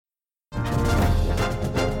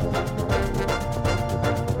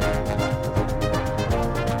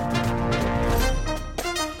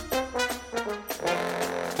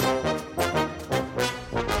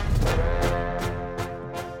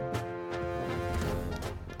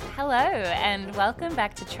Hello, and welcome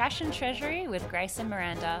back to Trash and Treasury with Grace and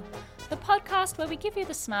Miranda, the podcast where we give you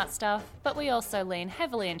the smart stuff, but we also lean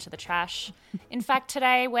heavily into the trash. In fact,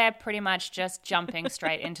 today we're pretty much just jumping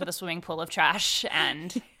straight into the swimming pool of trash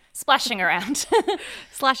and splashing around.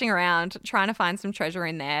 Slashing around, trying to find some treasure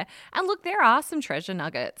in there. And look, there are some treasure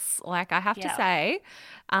nuggets. Like, I have to say,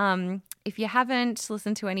 if you haven't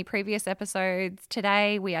listened to any previous episodes,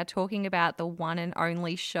 today we are talking about the one and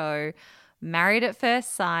only show, Married at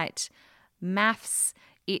First Sight, MAFS.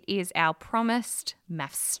 It is our promised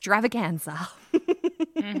MAFStravaganza.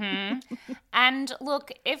 And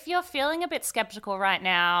look, if you're feeling a bit skeptical right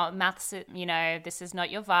now, maths, this is not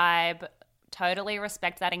your vibe, totally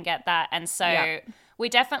respect that and get that. And so we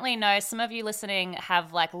definitely know some of you listening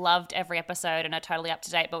have loved every episode and are totally up to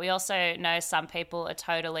date, but we also know some people are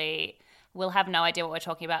will have no idea what we're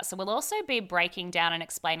talking about. So we'll also be breaking down and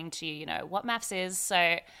explaining to you, what MAFS is.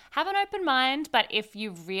 So have an open mind, but if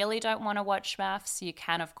you really don't want to watch MAFS, you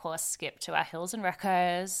can, of course, skip to our Hills and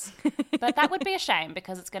Recos. But that would be a shame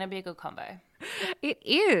because it's going to be a good combo. It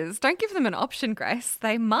is. Don't give them an option, Grace.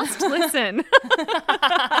 They must listen.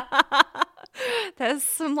 There's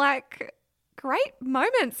some great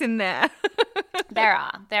moments in there. There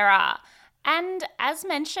are. And as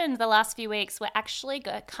mentioned the last few weeks, we're actually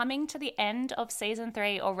coming to the end of season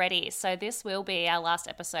 3 already. So this will be our last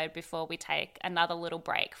episode before we take another little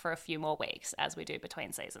break for a few more weeks as we do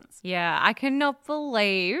between seasons. Yeah, I cannot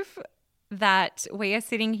believe that we are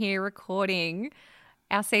sitting here recording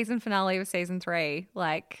our season finale of season 3.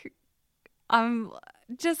 I can't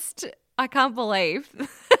believe.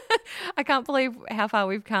 I can't believe how far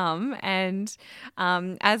we've come. And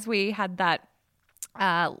as we had that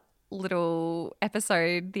little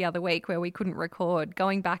episode the other week where we couldn't record,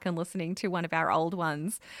 going back and listening to one of our old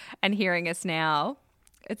ones and hearing us now,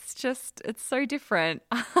 it's so different.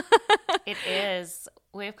 It is.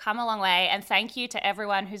 We've come a long way, and thank you to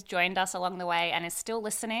everyone who's joined us along the way and is still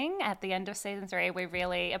listening at the end of season 3. We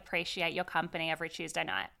really appreciate your company every Tuesday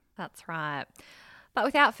night. That's right. But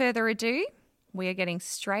without further ado, we are getting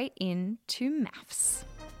straight into MAFS.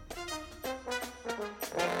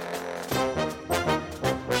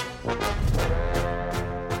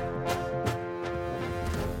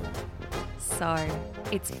 So,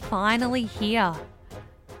 it's finally here.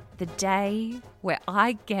 The day where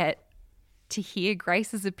I get to hear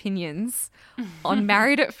Grace's opinions on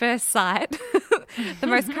Married at First Sight. The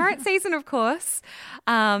most current season, of course.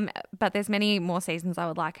 But there's many more seasons I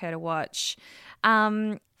would like her to watch.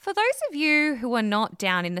 For those of you who are not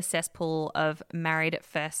down in the cesspool of Married at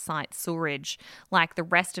First Sight sewerage like the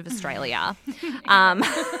rest of Australia,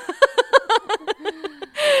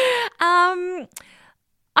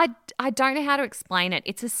 I don't know how to explain it.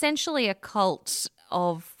 It's essentially a cult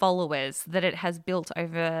of followers that it has built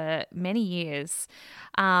over many years.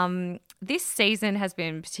 This season has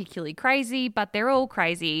been particularly crazy, but they're all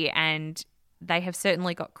crazy, and they have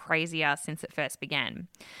certainly got crazier since it first began.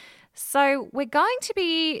 So we're going to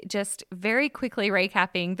be just very quickly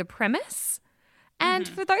recapping the premise. And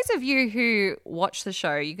for those of you who watch the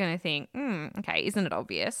show, you're going to think, okay, isn't it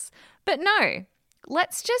obvious? But no.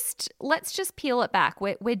 Let's just peel it back.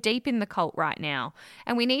 We're deep in the cult right now,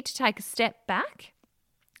 and we need to take a step back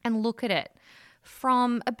and look at it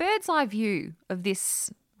from a bird's eye view of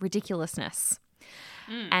this ridiculousness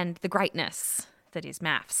and the greatness that is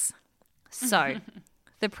MAFS. So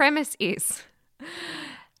the premise is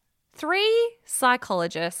 3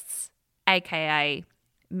 psychologists, aka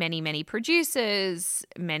many producers,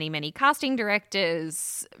 many casting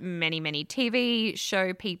directors, many TV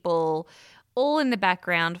show people, all in the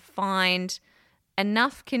background, find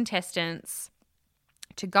enough contestants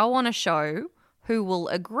to go on a show who will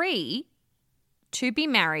agree to be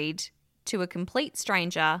married to a complete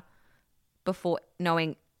stranger before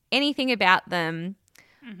knowing anything about them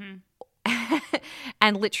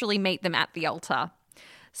and literally meet them at the altar.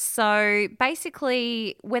 So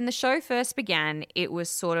basically, when the show first began, it was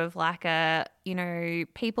sort of like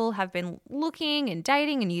people have been looking and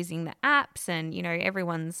dating and using the apps, and,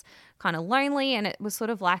 everyone's kind of lonely, and it was sort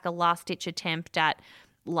of like a last-ditch attempt at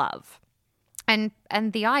love. And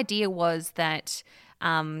the idea was that,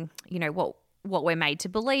 what we're made to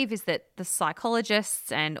believe is that the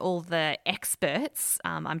psychologists and all the experts,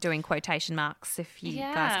 I'm doing quotation marks if you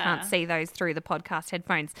guys can't see those through the podcast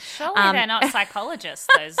headphones. Surely they're not psychologists,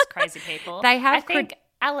 those crazy people. I think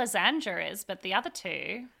Alessandra is, but the other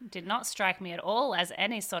two did not strike me at all as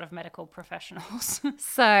any sort of medical professionals.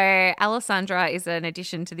 So Alessandra is an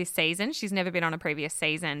addition to this season. She's never been on a previous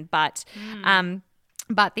season, but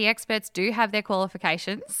the experts do have their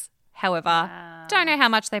qualifications. However, don't know how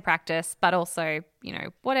much they practice, but also,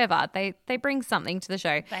 whatever. They bring something to the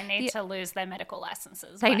show. They need to lose their medical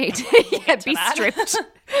licenses. They need we'll to be stripped,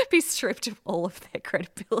 be stripped of all of their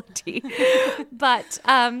credibility. But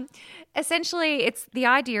essentially, the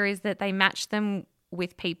idea is that they match them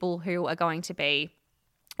with people who are going to be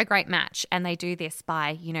a great match, and they do this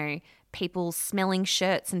by, people smelling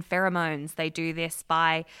shirts and pheromones. They do this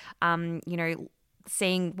by,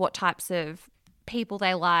 seeing what types of people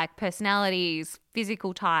they like, personalities,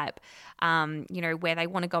 physical type, where they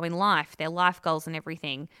want to go in life, their life goals and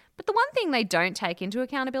everything. But the one thing they don't take into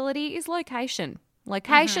accountability is location.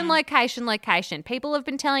 Location. People have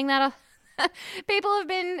been telling that. People have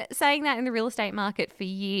been saying that in the real estate market for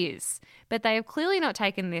years, but they have clearly not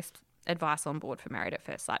taken this advice on board for Married at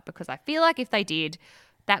First Sight, because I feel like if they did,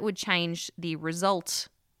 that would change the result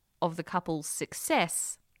of the couple's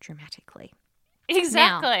success dramatically.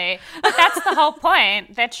 Exactly. But that's the whole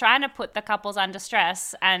point. They're trying to put the couples under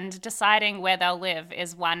stress, and deciding where they'll live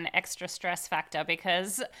is one extra stress factor,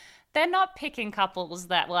 because they're not picking couples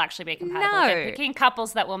that will actually be compatible. No. They're picking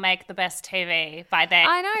couples that will make the best TV by their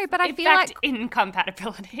I know, but I feel like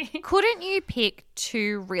incompatibility. Couldn't you pick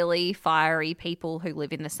two really fiery people who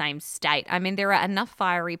live in the same state? I mean, there are enough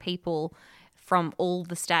fiery people from all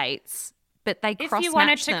the states, but they cross-match them. If you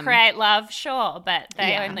wanted to create love, sure, but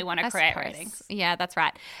they only want to create ratings. Yeah, that's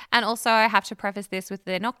right. And also, I have to preface this with,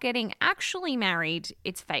 they're not getting actually married,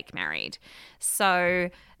 it's fake married. So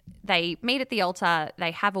they meet at the altar,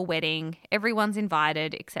 they have a wedding, everyone's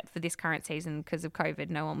invited except for this current season because of COVID.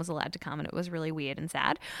 No one was allowed to come, and it was really weird and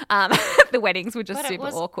sad. The weddings were just super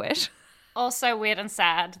awkward. Also weird and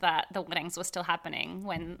sad that the weddings were still happening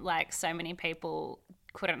when so many people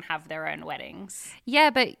couldn't have their own weddings. Yeah,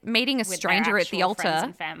 but meeting a stranger at the altar, friends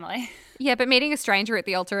and family. Yeah, but meeting a stranger at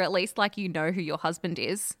the altar, at least who your husband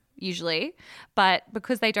is usually. But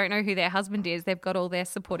because they don't know who their husband is, they've got all their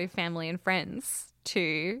supportive family and friends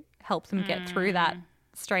to help them get through that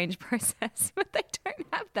strange process, but they don't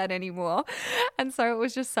have that anymore. And so it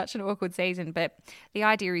was just such an awkward season. But the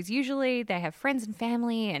idea is usually they have friends and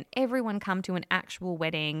family and everyone come to an actual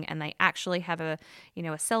wedding, and they actually have a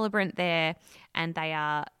celebrant there, and they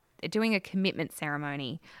are doing a commitment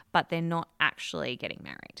ceremony, but they're not actually getting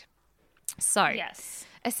married. So yes,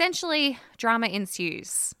 essentially drama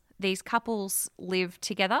ensues. These couples live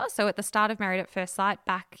together. So at the start of Married at First Sight,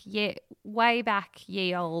 way back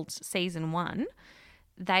ye old season 1,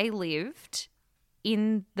 they lived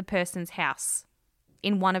in the person's house,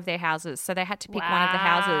 in one of their houses. So they had to pick one of the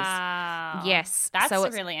houses. Yes. That's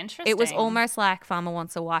really interesting. It was almost like Farmer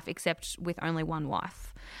Wants a Wife, except with only one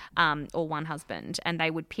wife or one husband. And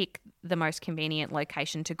they would pick the most convenient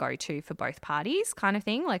location to go to for both parties, kind of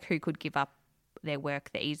thing, like who could give up their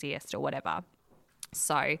work the easiest or whatever.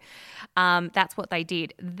 So that's what they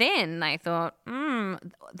did. Then they thought,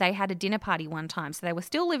 they had a dinner party one time. So they were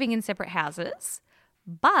still living in separate houses,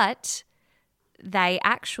 but they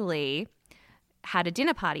actually had a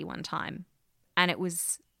dinner party one time, and it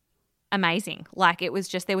was amazing. It was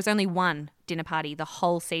just, there was only one dinner party the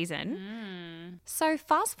whole season. So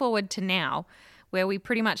fast forward to now, where we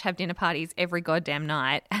pretty much have dinner parties every goddamn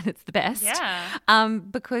night, and it's the best. Yeah.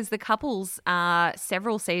 Because the couples,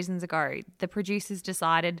 several seasons ago, the producers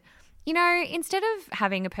decided, instead of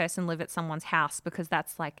having a person live at someone's house, because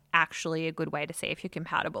that's actually a good way to see if you're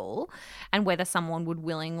compatible and whether someone would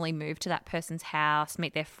willingly move to that person's house,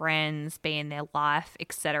 meet their friends, be in their life,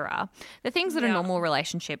 etc. The things that a normal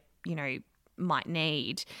relationship, might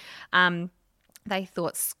need. They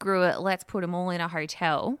thought, screw it, let's put them all in a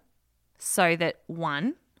hotel, so that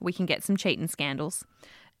 1, we can get some cheating scandals,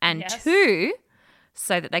 and 2,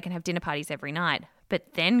 so that they can have dinner parties every night.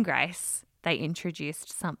 But then, Grace, they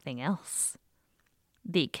introduced something else.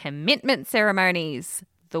 The commitment ceremonies.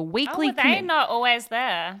 The weekly were they not always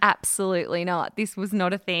there? Absolutely not. This was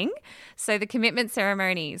not a thing. So the commitment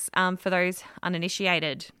ceremonies, for those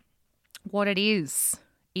uninitiated, what it is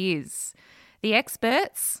the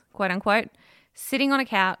experts, quote unquote, sitting on a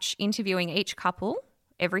couch interviewing each couple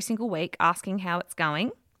every single week, asking how it's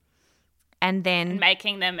going, and then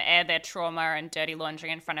making them air their trauma and dirty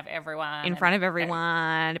laundry in front of everyone. About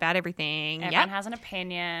everything. Everyone has an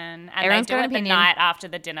opinion. And everyone's they do it the night after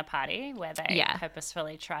the dinner party, where they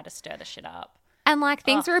purposefully try to stir the shit up. And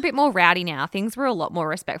things are a bit more rowdy now. Things were a lot more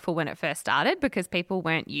respectful when it first started, because people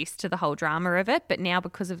weren't used to the whole drama of it. But now,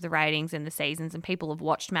 because of the ratings and the seasons, and people have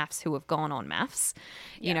watched MAFS who have gone on MAFS,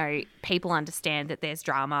 people understand that there's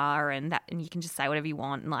drama and you can just say whatever you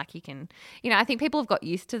want. And you can, I think people have got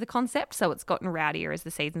used to the concept, so it's gotten rowdier as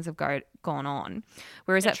the seasons have gone on.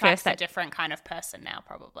 Whereas at first, a different kind of person now,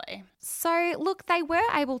 probably. So look, they were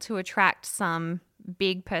able to attract some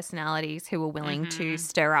big personalities who were willing to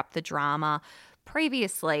stir up the drama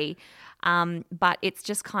previously, but it's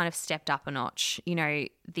just kind of stepped up a notch. You know,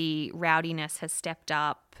 the rowdiness has stepped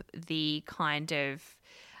up, the kind of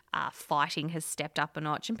fighting has stepped up a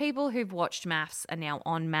notch, and people who've watched MAFS are now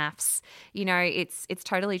on MAFS. You know, it's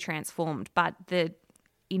totally transformed, but the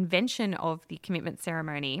invention of the commitment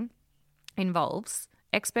ceremony involves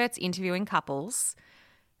experts interviewing couples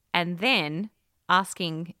and then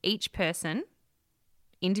asking each person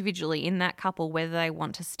individually in that couple whether they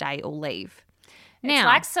want to stay or leave. Now, it's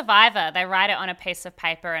like Survivor. They write it on a piece of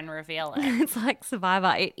paper and reveal it. It's like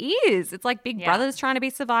Survivor. It is. It's like Big Brother's trying to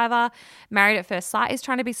be Survivor. Married at First Sight is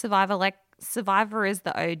trying to be Survivor. Like Survivor is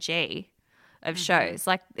the OG of shows.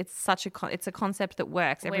 Like it's it's a concept that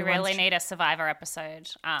works. We really need a Survivor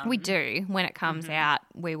episode. We do. When it comes out,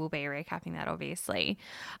 we will be recapping that, obviously.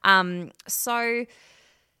 So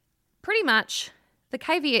pretty much the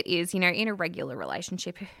caveat is, you know, in a regular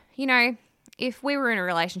relationship, you know, if we were in a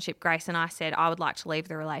relationship, Grace, and I said I would like to leave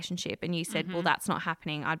the relationship and you said, well, that's not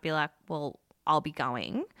happening, I'd be like, well, I'll be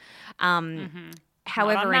going.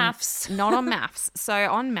 However, not on MAFS. So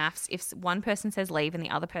on MAFS, if one person says leave and the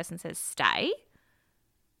other person says stay,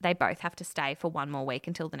 they both have to stay for one more week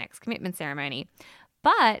until the next commitment ceremony.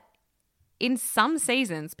 But in some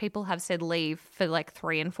seasons, people have said leave for like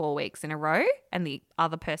 3 and 4 weeks in a row, and the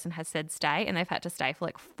other person has said stay, and they've had to stay for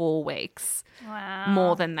like 4 weeks. Wow.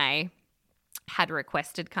 More than they had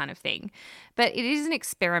requested, kind of thing. But it is an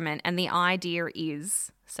experiment, and the idea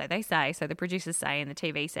is, so they say, so the producers say and the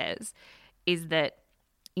TV says, is that,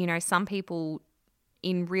 you know, some people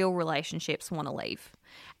in real relationships want to leave.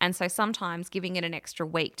 And so sometimes giving it an extra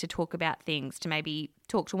week to talk about things, to maybe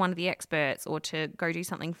talk to one of the experts or to go do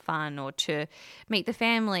something fun or to meet the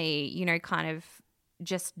family, you know, kind of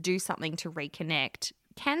just do something to reconnect,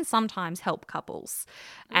 can sometimes help couples.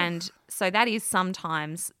 And so that is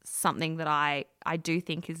sometimes something that I do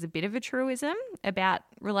think is a bit of a truism about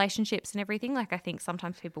relationships and everything. Like I think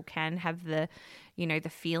sometimes people can have the, you know, the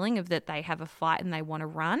feeling of that they have a fight and they want to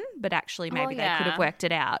run, but actually maybe they could have worked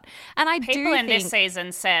it out. And People in this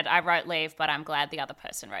season said, I wrote leave, but I'm glad the other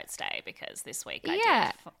person wrote stay, because this week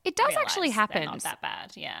it does actually happen. Not that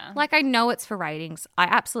bad, yeah. Like I know it's for ratings. I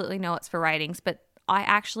absolutely know it's for ratings, but I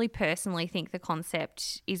actually personally think the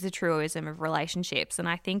concept is a truism of relationships, and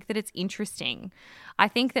I think that it's interesting. I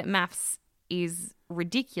think that MAFS is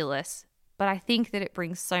ridiculous, but I think that it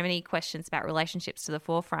brings so many questions about relationships to the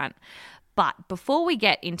forefront. But before we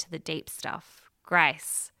get into the deep stuff,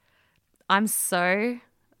 Grace, I'm so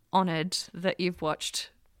honoured that you've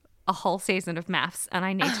watched a whole season of MAFS, and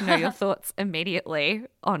I need to know your thoughts immediately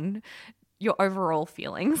on your overall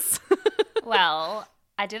feelings. Well,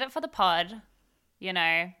 I did it for the pod. You know,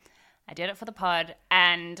 I did it for the pod,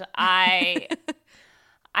 and I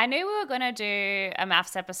knew we were going to do a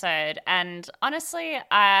MAFS episode, and honestly,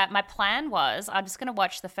 my plan was I'm just going to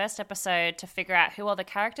watch the first episode to figure out who all the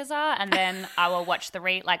characters are, and then I will watch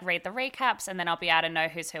read the recaps, and then I'll be able to know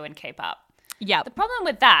who's who and keep up. Yeah. The problem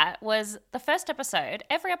with that was the first episode,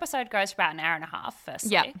 every episode goes for about an hour and a half,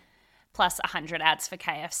 firstly, plus 100 ads for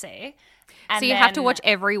KFC. And so you have to watch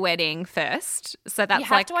every wedding first. So that's you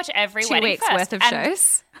have to watch every 2 wedding weeks first. worth of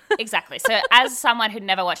shows. Exactly. So as someone who'd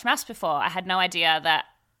never watched MAFS before, I had no idea that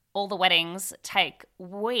all the weddings take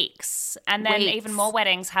weeks, and then even more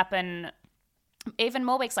weddings happen even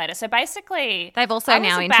more weeks later. So basically, they've also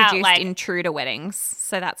now introduced intruder weddings.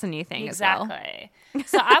 So that's a new thing as well. Exactly.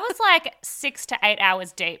 So I was like 6 to 8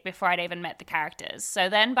 hours deep before I'd even met the characters. So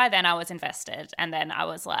then by then I was invested, and then I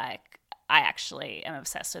was like, I actually am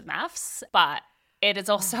obsessed with MAFS, but it is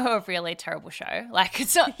also a really terrible show. Like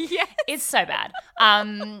it's not, it's so bad.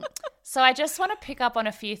 So I just want to pick up on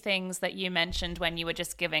a few things that you mentioned when you were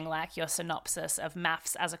just giving like your synopsis of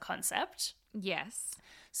MAFS as a concept. Yes.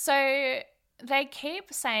 So they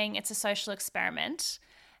keep saying it's a social experiment,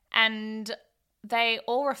 and they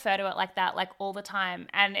all refer to it like that, like all the time.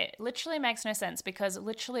 And it literally makes no sense, because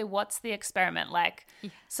literally what's the experiment? Like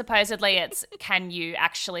supposedly it's, can you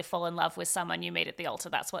actually fall in love with someone you meet at the altar?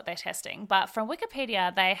 That's what they're testing. But from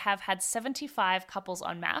Wikipedia, they have had 75 couples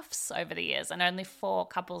on MAFS over the years, and only 4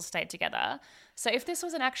 couples stayed together. So if this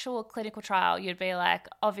was an actual clinical trial, you'd be like,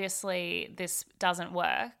 obviously this doesn't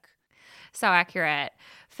work. So accurate.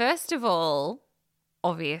 First of all,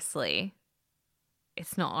 obviously,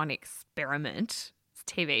 it's not an experiment. It's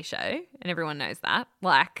a TV show, and everyone knows that.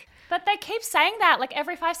 But they keep saying that like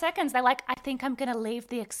every 5 seconds. They're like, I think I'm going to leave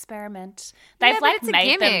the experiment. They've made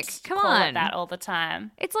them call it that all the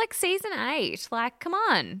time. It's like season 8. Like, come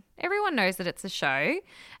on. Everyone knows that it's a show.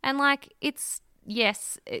 And like,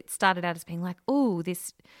 yes, it started out as being like, oh,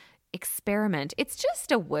 this experiment. It's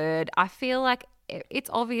just a word. I feel like it's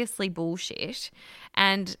obviously bullshit.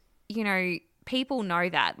 And, you know, people know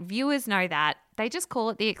that. Viewers know that. They just call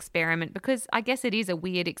it the experiment because I guess it is a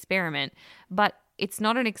weird experiment, but it's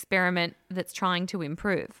not an experiment that's trying to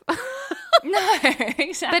improve. No,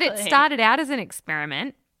 exactly. But it started out as an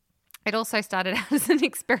experiment. It also started out as an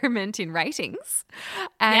experiment in ratings.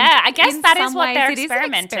 And yeah, I guess that is what they're it is an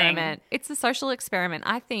experimenting. experiment. It's a social experiment.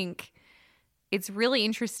 I think it's really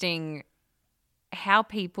interesting how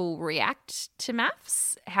people react to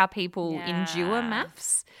maths, how people endure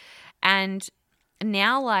maths. And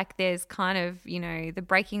now, like, there's kind of, you know, the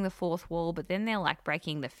breaking the fourth wall, but then they're like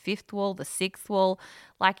breaking the fifth wall, the sixth wall.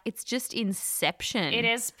 Like, it's just inception. It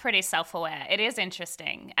is pretty self-aware. It is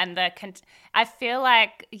interesting. And I feel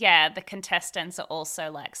like, the contestants are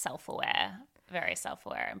also like self-aware, very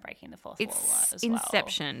self-aware and breaking the fourth wall as well.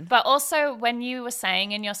 Inception. But also when you were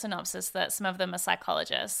saying in your synopsis that some of them are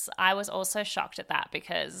psychologists, I was also shocked at that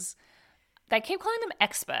because they keep calling them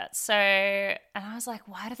experts. So, and I was like,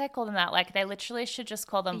 why do they call them that? Like, they literally should just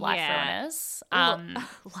call them life ruiners.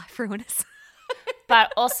 Life ruiners.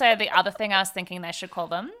 But also the other thing I was thinking they should call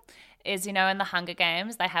them is, you know, in the Hunger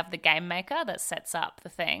Games, they have the game maker that sets up the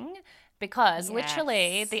thing because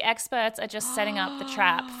literally the experts are just setting up the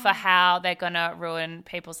trap for how they're going to ruin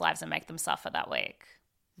people's lives and make them suffer that week.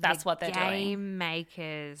 That's what they're doing. Game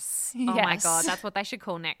makers. Oh my God. That's what they should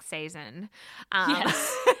call next season.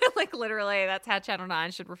 Yes. Like literally, that's how Channel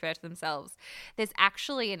 9 should refer to themselves. There's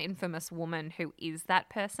actually an infamous woman who is that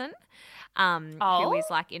person, who is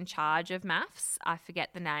like in charge of maths. I forget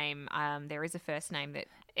the name. There is a first name that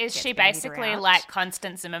is she bandied basically around. like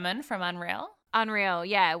Constance Zimmerman from Unreal? Unreal,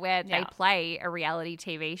 yeah, where they play a reality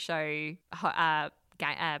TV show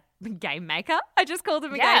game maker. I just called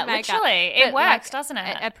them a game maker. Literally. It works, doesn't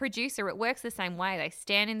it? A producer, it works the same way. They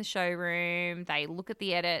stand in the showroom, they look at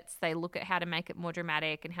the edits, they look at how to make it more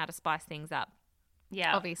dramatic and how to spice things up.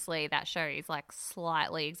 Yeah. Obviously, that show is like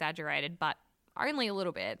slightly exaggerated, but only a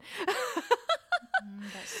little bit.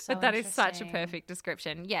 But that is such a perfect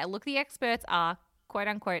description. Yeah, look, the experts are quote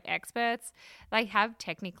unquote experts. They have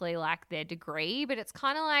technically like their degree, but it's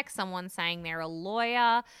kind of like someone saying they're a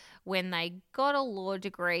lawyer when they got a law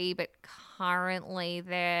degree, but currently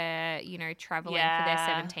they're, you know, traveling for their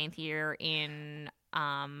 17th year in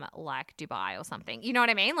like Dubai or something. You know what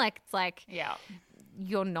I mean? Like, it's like,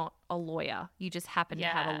 you're not a lawyer. You just happen to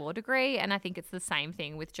have a law degree. And I think it's the same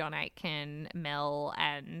thing with John Aitken, Mel,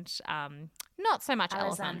 and not so much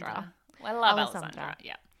Alessandra. I love Alessandra.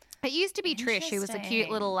 Yeah. It used to be Trish, who was a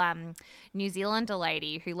cute little New Zealander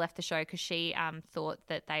lady who left the show because she thought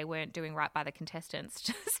that they weren't doing right by the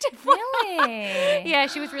contestants. Really? Yeah,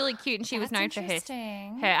 she was really cute, and she was known for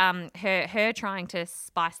her trying to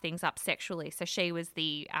spice things up sexually. So she was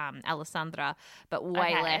the Alessandra, but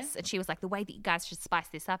way less. And she was like, the way that you guys should spice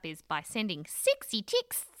this up is by sending sexy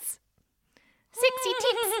texts.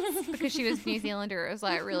 Because she was New Zealander. It was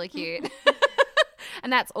like really cute.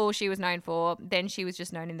 And that's all she was known for. Then she was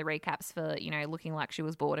just known in the recaps for, you know, looking like she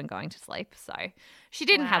was bored and going to sleep. So she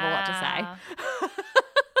didn't have a lot to say.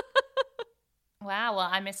 Wow. Well,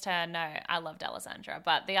 I missed her. No, I loved Alessandra.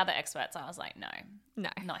 But the other experts, I was like, no,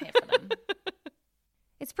 not here for them.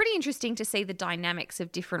 It's pretty interesting to see the dynamics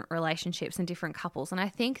of different relationships and different couples. And I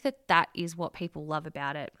think that that is what people love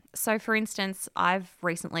about it. So, for instance, I've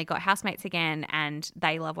recently got housemates again and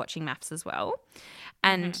they love watching maths as well.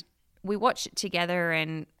 And we watch it together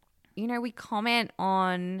and, you know, we comment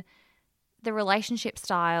on the relationship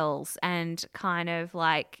styles and kind of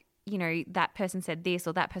like, you know, that person said this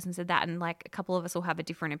or that person said that, and like a couple of us will have a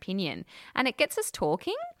different opinion. And it gets us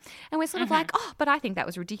talking and we're sort of like, oh, but I think that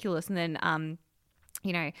was ridiculous. And then,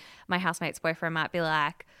 you know, my housemate's boyfriend might be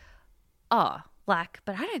like, oh, like,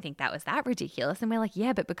 but I don't think that was that ridiculous. And we're like,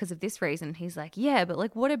 yeah, but because of this reason. And he's like, yeah, but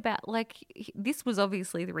like, what about, like, this was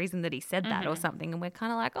obviously the reason that he said that or something. And we're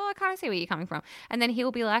kind of like, oh, I kind of see where you're coming from. And then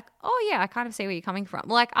he'll be like, oh yeah, I kind of see where you're coming from.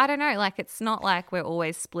 Like, I don't know. Like, it's not like we're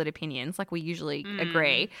always split opinions. Like, we usually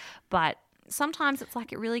agree. But sometimes it's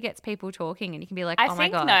like it really gets people talking and you can be like, oh my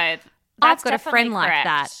God. I've got a friend like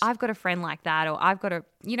that. I've got a friend like that. Or I've got a,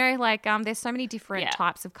 you know, like there's so many different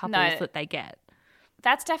types of couples that they get.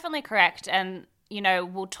 That's definitely correct. And, you know,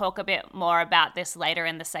 we'll talk a bit more about this later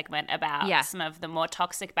in the segment about some of the more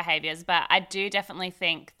toxic behaviors. But I do definitely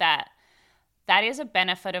think that that is a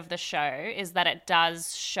benefit of the show, is that it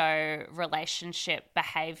does show relationship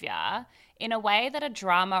behavior in a way that a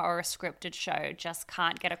drama or a scripted show just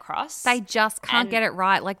can't get across. They just can't get it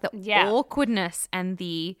right. Like the awkwardness and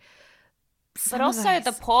the... But also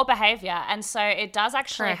the poor behavior. And so it does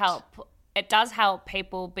actually help. It does help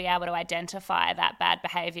people be able to identify that bad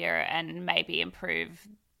behavior and maybe improve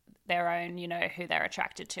their own, you know, who they're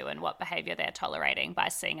attracted to and what behavior they're tolerating by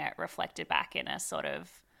seeing it reflected back in a sort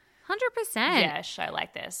of 100%. show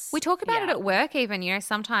like this. We talk about it at work even, you know,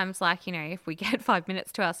 sometimes like, you know, if we get 5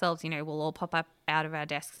 minutes to ourselves, you know, we'll all pop up out of our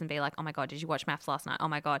desks and be like, oh my God, did you watch Maths last night? Oh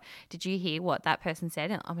my God, did you hear what that person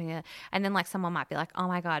said? Oh my God. And then like someone might be like, oh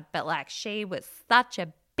my God, but like she was such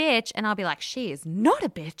a bitch. And I'll be like, she is not a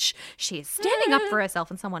bitch. She is standing up for herself.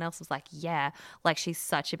 And someone else was like, yeah, like she's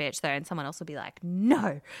such a bitch though. And someone else will be like,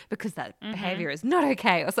 no, because that behavior is not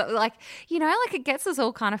okay. Or something like, you know, like it gets us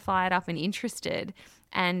all kind of fired up and interested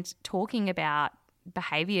and talking about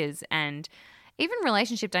behaviors and even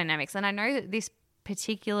relationship dynamics. And I know that this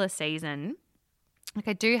particular season, like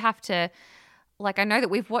I do have to, like I know that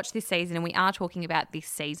we've watched this season and we are talking about this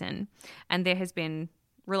season, and there has been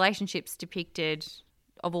relationships depicted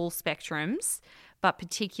of all spectrums, but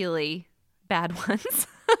particularly bad ones.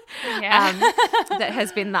 That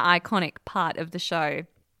has been the iconic part of the show.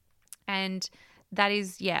 And that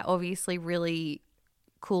is, yeah, obviously really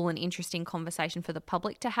cool and interesting conversation for the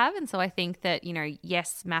public to have. And so I think that, you know,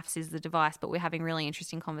 yes, Maths is the device, but we're having really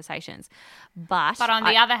interesting conversations. But on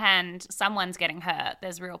the other hand, someone's getting hurt.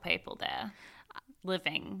 There's real people there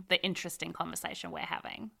living the interesting conversation we're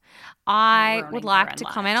having. I would like to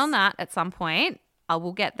comment on that at some point. I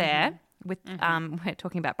will get there with we're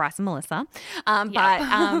talking about Bryce and Melissa. But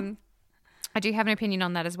I do have an opinion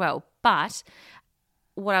on that as well. But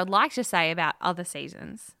what I'd like to say about other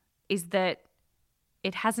seasons is that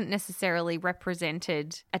it hasn't necessarily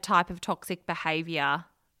represented a type of toxic behavior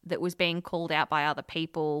that was being called out by other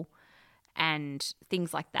people and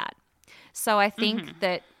things like that. So I think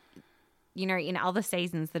that, you know, in other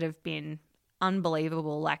seasons that have been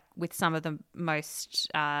unbelievable, like with some of the most,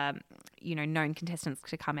 you know, known contestants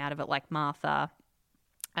to come out of it, like Martha,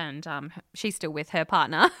 and she's still with her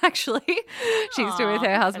partner, actually. She's still with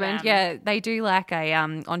her husband. Yeah, they do like a,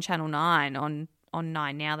 on Channel 9, on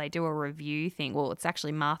 9 Now, they do a review thing. Well, it's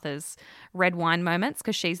actually Martha's red wine moments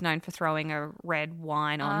because she's known for throwing a red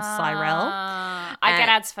wine on Cyrell. I get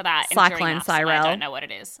ads for that. Cyclone Cyrell. I don't know what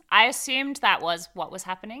it is. I assumed that was what was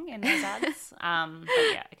happening in those ads. But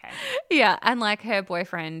yeah, okay. Yeah, and like her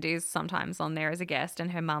boyfriend is sometimes on there as a guest,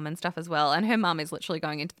 and her mum and stuff as well. And her mum is literally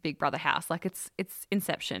going into the Big Brother house. Like it's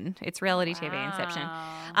Inception. It's reality TV Inception.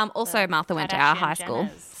 Also, Martha went to our high school,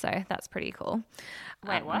 so that's pretty cool.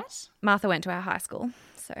 Wait, what? Martha went to our high school.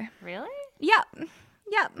 So really? Yep.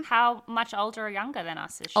 How much older or younger than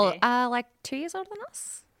us is she? Like 2 years older than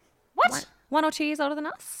us. What? 1 or 2 years older than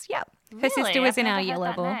us. Yep. Really? Her sister was in our year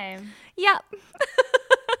level. Yep.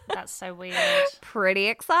 That's so weird. Pretty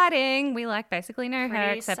exciting. We like basically know her,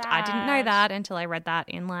 except I didn't know that until I read that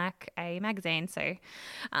in like a magazine. So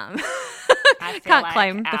I feel can't like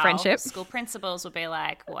claim the friendship. School principals would be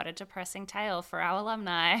like, "What a depressing tale for our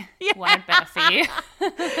alumni. Yeah. Wanted better for you."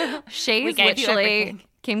 She's literally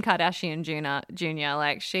Kim Kardashian Jr.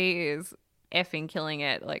 Like she is effing killing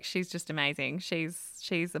it. Like she's just amazing.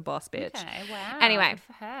 She's a boss bitch. Okay, wow. Anyway, good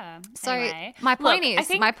for her. So anyway, my point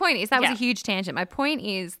is that was yeah. a huge tangent. My point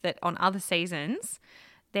is that on other seasons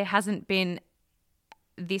there hasn't been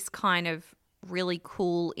this kind of really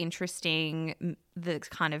cool, interesting, the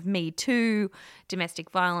kind of Me Too, domestic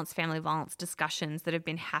violence, family violence discussions that have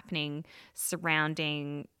been happening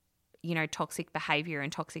surrounding, you know, toxic behavior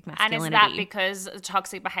and toxic masculinity. And is that because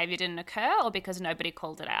toxic behavior didn't occur or because nobody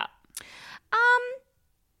called it out?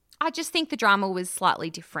 I just think the drama was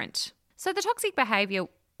slightly different. So the toxic behavior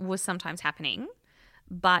was sometimes happening,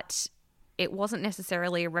 but it wasn't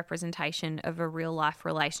necessarily a representation of a real life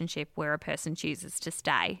relationship where a person chooses to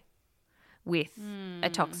stay with a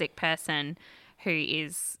toxic person who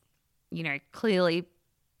is, you know, clearly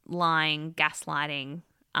lying, gaslighting,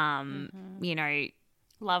 you know,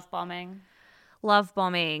 love bombing,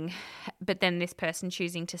 but then this person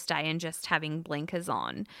choosing to stay and just having blinkers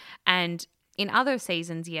on. And in other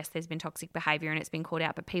seasons, yes, there's been toxic behavior and it's been called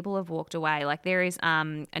out, but people have walked away. Like there is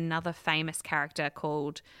another famous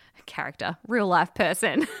real life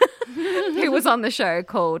person who was on the show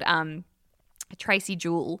called Tracy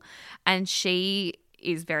Jewell, and she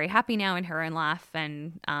is very happy now in her own life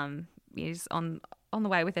and is on the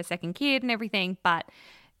way with her second kid and everything. But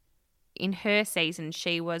in her season,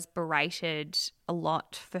 she was berated a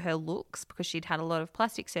lot for her looks because she'd had a lot of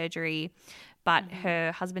plastic surgery, but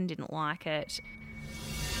her husband didn't like it.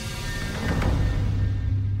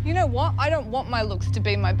 You know what? I don't want my looks to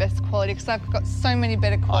be my best quality because I've got so many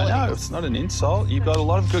better qualities. I know, it's not an insult. You've got a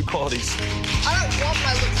lot of good qualities. I don't want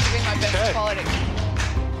my looks to be my best quality.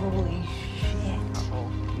 Holy shit.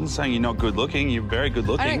 I'm not saying you're not good looking. You're very good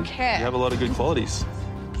looking. I don't care. You have a lot of good qualities.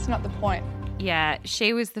 It's not the point. Yeah,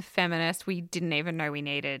 she was the feminist we didn't even know we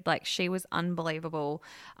needed. Like, she was unbelievable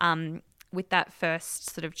with that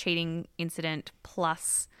first sort of cheating incident,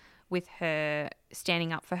 plus with her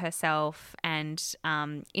standing up for herself. And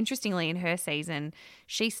interestingly, in her season,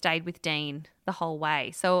 she stayed with Dean the whole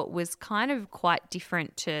way. So it was kind of quite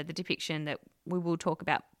different to the depiction that we will talk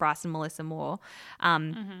about Bryce and Melissa more,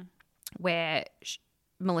 where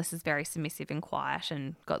Melissa's very submissive and quiet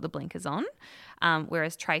and got the blinkers on,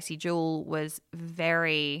 whereas Tracy Jewell was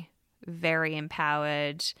very, very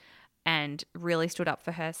empowered and really stood up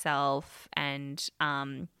for herself and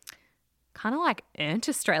kind of like earned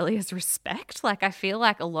Australia's respect. Like, I feel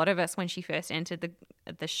like a lot of us, when she first entered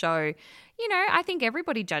the show, you know, I think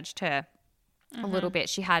everybody judged her a little bit.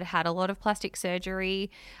 She had a lot of plastic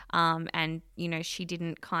surgery, and, you know, she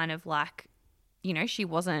didn't kind of like, you know,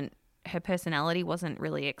 her personality wasn't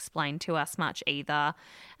really explained to us much either.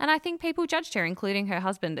 And I think people judged her, including her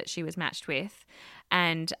husband that she was matched with.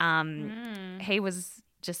 And he was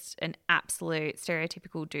just an absolute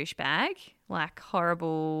stereotypical douchebag, like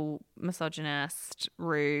horrible, misogynist,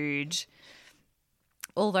 rude,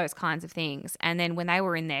 all those kinds of things. And then when they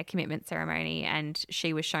were in their commitment ceremony and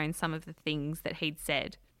she was shown some of the things that he'd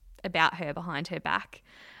said about her behind her back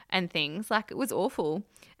and things, like, it was awful.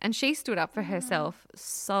 And she stood up for herself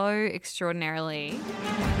so extraordinarily.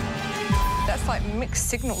 That's like mixed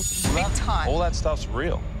signals, big time. All that stuff's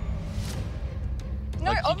real.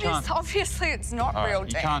 No, Like, obviously it's not All right, real, you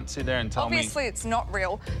Dean. can't sit there and tell Obviously it's not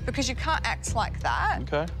real because you can't act like that. me.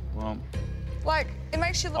 Okay, well, Like, it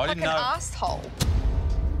makes you look I like an didn't know. asshole.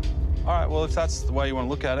 all right, well, if that's the way you want to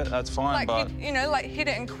look at it, that's fine, Like, but... you know, like hit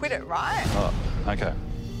it and quit it, right? Oh, okay.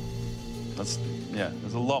 There's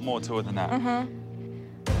a lot more to it than that.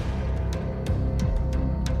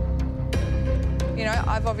 You know,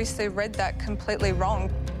 I've obviously read that completely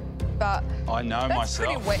wrong, but I know that's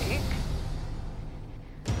myself. pretty weak.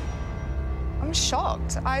 I'm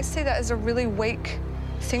shocked. I see that as a really weak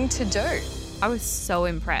thing to do. I was so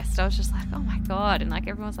impressed. I was just like, oh my God. And like,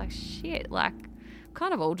 everyone's like, shit, like,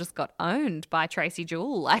 kind of all just got owned by Tracy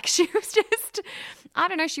Jewell. Like, she was just, I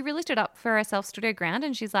don't know, she really stood up for herself, stood her ground,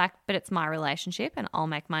 and she's like, but it's my relationship and I'll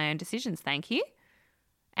make my own decisions, thank you.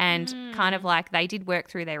 And kind of like, they did work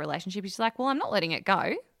through their relationship. She's like, well, I'm not letting it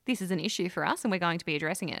go. This is an issue for us and we're going to be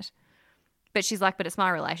addressing it. But she's like, but it's my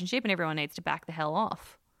relationship and everyone needs to back the hell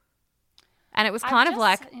off. And it was kind of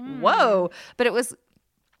like, whoa. But it was,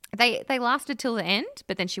 they lasted till the end,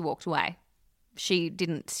 but then she walked away. She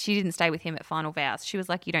didn't stay with him at final vows. She was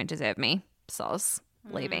like, you don't deserve me, soz,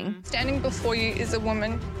 leaving. Standing before you is a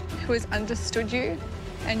woman who has understood you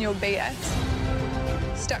and your BS,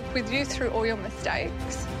 stuck with you through all your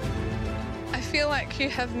mistakes. I feel like you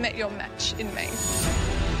have met your match in me.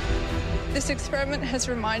 This experiment has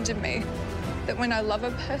reminded me that when I love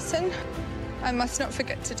a person, I must not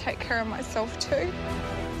forget to take care of myself too,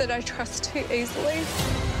 that I trust too easily.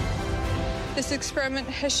 This experiment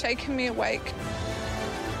has shaken me awake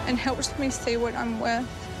and helped me see what I'm worth.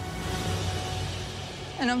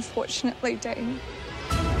 And unfortunately, Dean,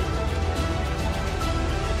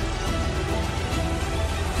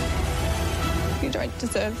 you don't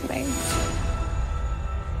deserve me.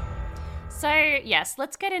 So, yes,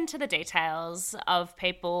 let's get into the details of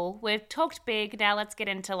people. We've talked big. Now let's get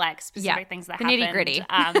into, like, specific things that happened. nitty-gritty.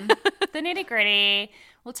 The nitty-gritty.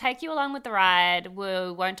 We'll take you along with the ride.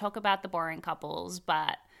 We won't talk about the boring couples,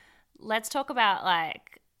 but let's talk about,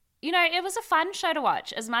 like, you know, it was a fun show to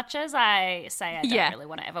watch. As much as I say I don't really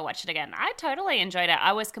want to ever watch it again, I totally enjoyed it.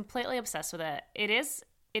 I was completely obsessed with it. It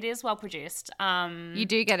is well produced. You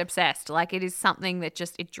do get obsessed. Like, it is something that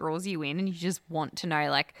just, it draws you in and you just want to know,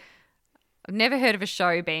 like, I've never heard of a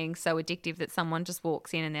show being so addictive that someone just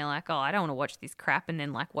walks in and they're like, oh, I don't want to watch this crap, and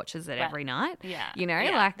then like watches it every night. Yeah. You know,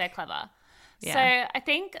 yeah, like, they're clever. Yeah. So I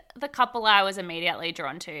think the couple I was immediately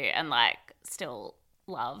drawn to and like still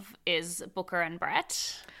love is Booker and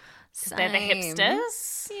Brett. Because they're the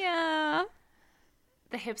hipsters. Yeah.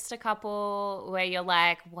 The hipster couple where you're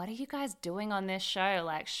like, what are you guys doing on this show?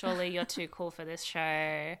 Like, surely you're too cool for this show.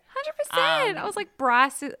 100%. I was like,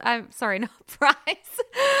 Bryce, sorry, not Bryce.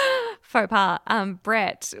 Faux pas.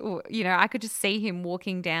 Brett, you know, I could just see him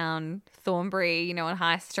walking down Thornbury, you know, on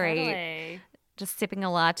High Street, Totally. just sipping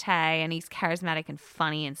a latte, and he's charismatic and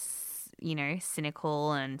funny and, you know,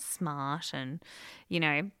 cynical and smart. And, you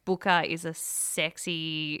know, Booker is a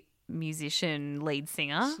sexy musician lead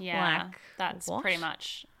singer. Yeah, like, that's what? pretty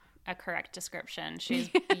much a correct description. She's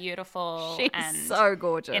beautiful. She's and so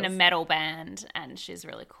gorgeous. in a metal band, and she's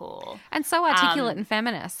really cool. And so articulate and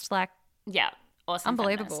feminist. Like, Yeah, awesome.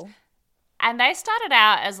 unbelievable. Feminist. And they started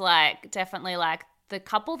out as like definitely like the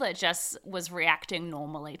couple that just was reacting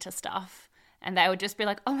normally to stuff. and they would just be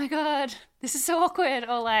like, oh my God, this is so awkward.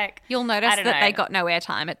 Or like, You'll notice I that don't know. they got no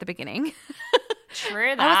airtime at the beginning.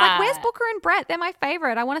 True that. I was like, where's Booker and Brett? They're my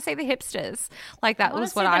favorite. I want to see the hipsters. Like, that wanna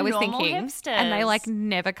was what see the I was normal thinking. And they, hipsters. like,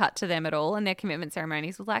 never cut to them at all. And their commitment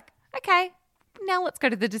ceremonies was like, okay, now let's go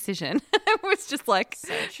to the decision. It was just like,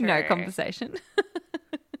 no true. conversation.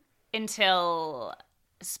 Until,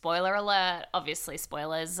 spoiler alert, obviously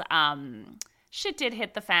spoilers, shit did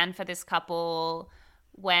hit the fan for this couple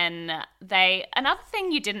when another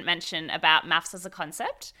thing you didn't mention about maths as a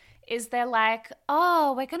concept is they're like,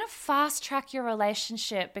 oh, we're going to fast track your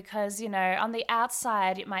relationship because, you know, on the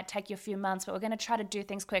outside it might take you a few months, but we're going to try to do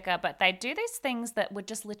things quicker. But they do these things that would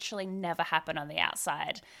just literally never happen on the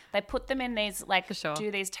outside. They put them in these, like,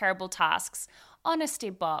 do these terrible tasks. Honesty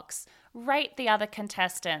box, rate the other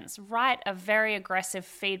contestants, write a very aggressive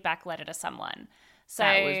feedback letter to someone. So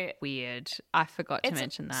That was weird. I forgot to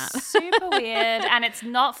mention that. Super weird. And it's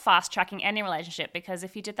not fast tracking any relationship, because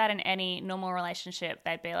if you did that in any normal relationship,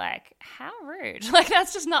 they'd be like, how rude. Like,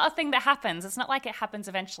 that's just not a thing that happens. It's not like it happens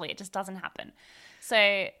eventually. It just doesn't happen.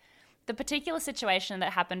 So the particular situation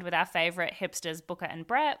that happened with our favorite hipsters, Booker and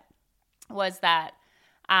Brett, was that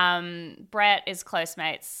Brett is close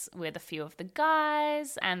mates with a few of the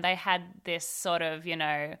guys, and they had this sort of, you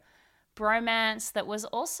know, bromance that was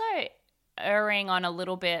also erring on a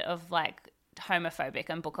little bit of like homophobic,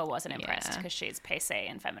 and Booker wasn't impressed because she's PC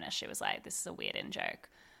and feminist. She was like, this is a weird in joke.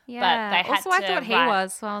 Yeah. But they had also, I to thought he write-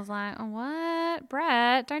 was. So I was like, oh, what?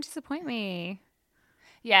 Brett, don't disappoint me.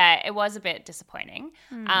 Yeah, it was a bit disappointing.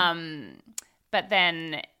 But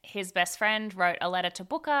then his best friend wrote a letter to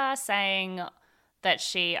Booker saying that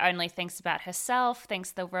she only thinks about herself,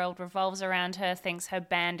 thinks the world revolves around her, thinks her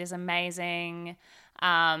band is amazing,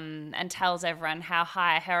 and tells everyone how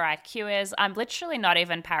high her IQ is. I'm literally not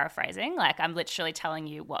even paraphrasing. Like, I'm literally telling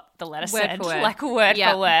you what the letter said, for word. like word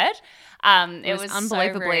Yep. for word. It was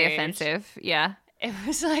unbelievably so rude. offensive. Yeah. It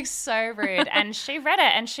was like so rude. And she read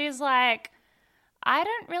it and she's like, I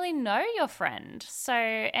don't really know your friend. So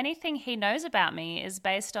anything he knows about me is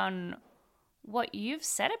based on what you've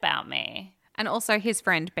said about me. And also his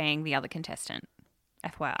friend being the other contestant,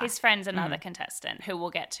 FYI. His friend's another contestant who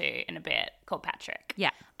we'll get to in a bit, called Patrick.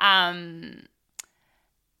 Yeah. And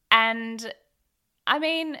I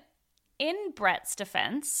mean, in Brett's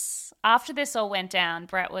defense, after this all went down,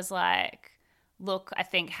 Brett was like, look, I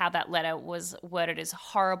think how that letter was worded is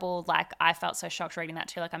horrible. Like, I felt so shocked reading that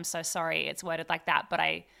too. Like, I'm so sorry it's worded like that. But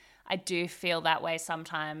I do feel that way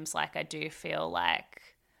sometimes. Like, I do feel like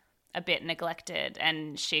a bit neglected.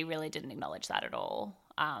 And she really didn't acknowledge that at all.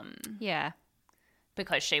 Yeah.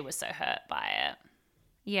 Because she was so hurt by it.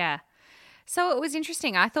 Yeah. So it was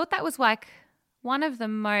interesting. I thought that was like one of the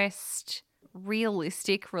most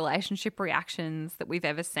realistic relationship reactions that we've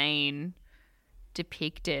ever seen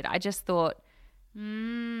depicted. I just thought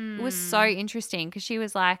it was so interesting because she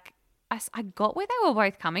was like, I got where they were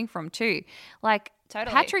both coming from too. Like,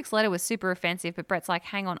 Totally. Patrick's letter was super offensive, but Brett's like,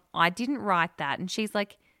 hang on, I didn't write that. And she's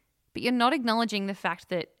like, but you're not acknowledging the fact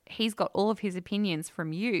that he's got all of his opinions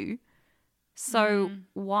from you. So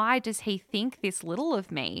why does he think this little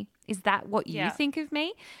of me? Is that what you think of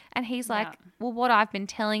me? And he's like, well, what I've been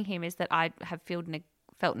telling him is that I have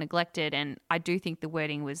felt neglected, and I do think the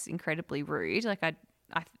wording was incredibly rude. Like,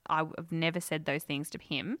 I've never said those things to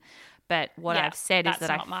him, but what I've said is that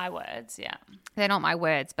that's not my words. Yeah. they're not my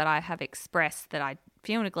words, but I have expressed that I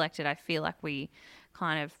feel neglected. I feel like we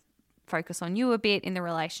kind of focus on you a bit in the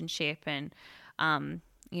relationship. And,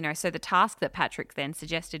 you know, so the task that Patrick then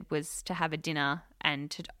suggested was to have a dinner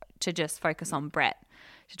and to just focus on Brett,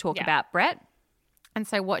 to talk about Brett. And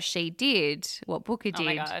so what she did, what Booker did. Oh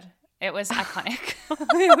my God. It was iconic.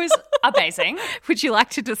 It was amazing. Would you like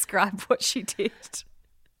to describe what she did?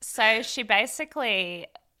 So she basically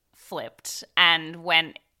flipped and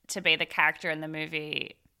went to be the character in the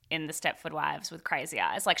movie in the Stepford Wives with crazy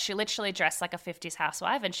eyes. Like, she literally dressed like a 50s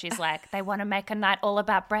housewife, and she's like, they want to make a night all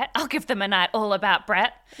about Brett? I'll give them a night all about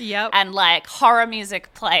Brett. Yep. And like horror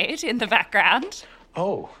music played in the background.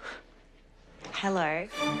 Oh. Hello.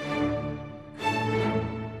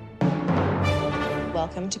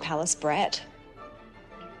 Welcome to Palace Brett.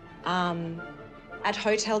 At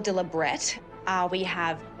Hotel de la Brett, we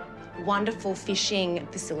have wonderful fishing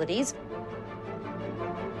facilities.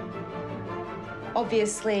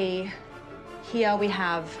 Obviously, here we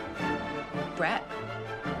have Brett,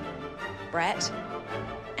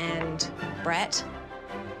 and Brett.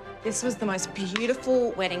 This was the most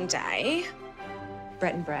beautiful wedding day.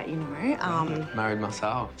 Brett and Brett, you know. Married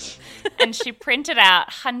myself. And she printed out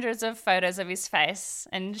hundreds of photos of his face,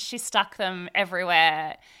 and she stuck them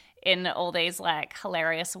everywhere in all these like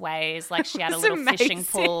hilarious ways. Like she had a was little fishing amazing.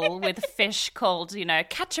 pool with fish called,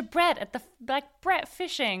 Catch a Brett at the like Brett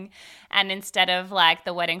fishing. And instead of like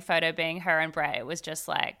the wedding photo being her and Brett, it was just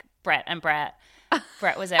like Brett and Brett.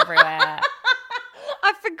 Brett was everywhere.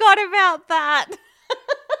 I forgot about that.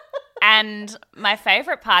 And my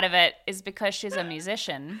favorite part of it is because she's a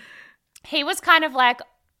musician. He was kind of like,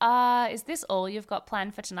 is this all you've got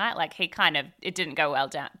planned for tonight? Like it didn't go well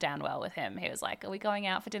down well with him. He was like, are we going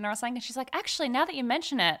out for dinner or something? And she's like, actually, now that you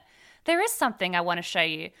mention it, there is something I want to show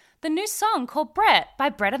you. The new song called Brett by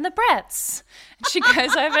Brett and the Bretts. And she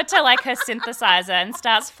goes over to like her synthesizer and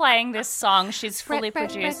starts playing this song she's fully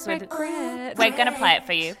produced with. We're going to play it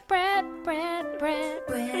for you. Brett, Brett, Brett,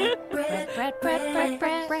 Brett, Brett, Brett, Brett, Brett, Brett, Brett, Brett,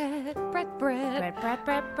 Brett. Brett, Brett,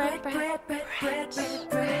 Brett, Brett, Brett,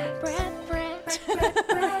 Brett, Brett,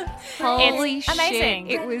 Brett. Holy It's amazing.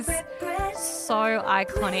 shit. It was so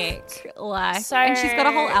iconic. Like, So- and she's got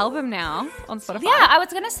a whole album now on Spotify. Yeah, I was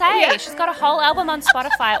going to say, she's got a whole album on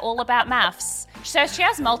Spotify all about maths. So she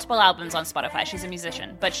has multiple albums on Spotify. She's a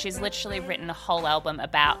musician, but she's literally written a whole album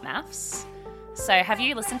about maths. So have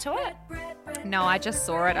you listened to it? No, I just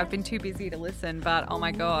saw it. I've been too busy to listen, but oh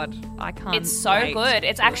my God, I can't. It's so wait. good.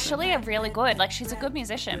 It's actually a really good, like she's a good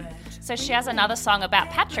musician. So she has another song about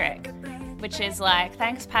Patrick, which is like,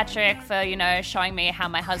 thanks Patrick for, showing me how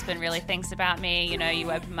my husband really thinks about me.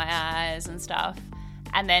 You opened my eyes and stuff.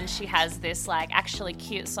 And then she has this like actually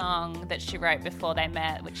cute song that she wrote before they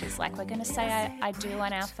met, which is like, we're going to say I do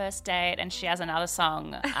on our first date. And she has another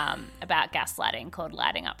song about gaslighting called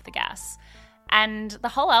Lighting Up the Gas. And the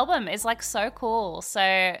whole album is like so cool. So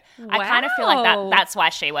I kind of feel like that's why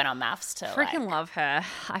she went on maths too. Freaking love her.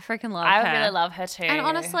 I freaking love her. I really love her too. And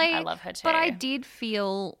honestly, I love her too. But I did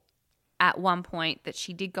feel at one point that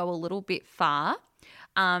she did go a little bit far.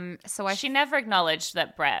 She never acknowledged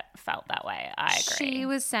that Brett felt that way. I agree. She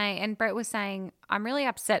was saying, and Brett was saying, I'm really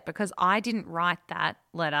upset because I didn't write that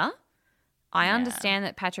letter. I understand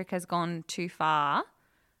that Patrick has gone too far,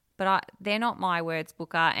 but they're not my words,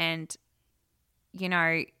 Booker. And,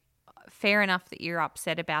 fair enough that you're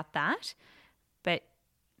upset about that. But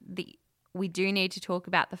we do need to talk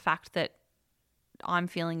about the fact that I'm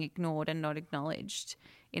feeling ignored and not acknowledged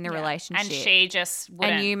in the relationship. And she just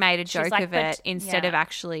wouldn't. And you made a joke like, of it instead of yeah.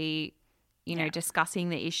 actually, discussing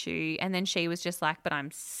the issue. And then she was just like, but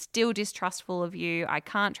I'm still distrustful of you. I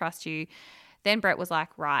can't trust you. Then Brett was like,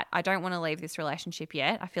 right, I don't want to leave this relationship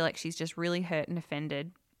yet. I feel like she's just really hurt and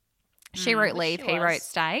offended. She wrote leave, he wrote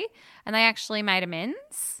stay. And they actually made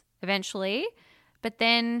amends eventually. But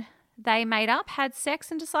then they made up, had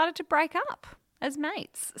sex and decided to break up as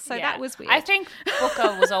mates. So that was weird. I think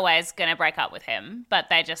Booker was always going to break up with him, but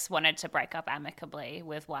they just wanted to break up amicably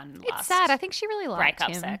with one last It's sad. I think she really liked breakup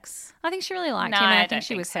him. sex. I think she really liked No, him. And I I think don't she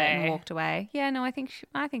think was hurt and so. walked away. Yeah, no, I think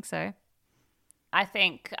so. I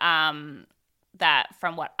think that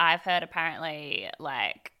from what I've heard, apparently,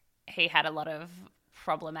 like, he had a lot of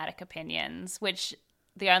problematic opinions, which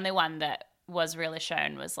the only one that was really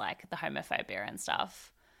shown was, like, the homophobia and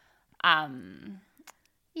stuff.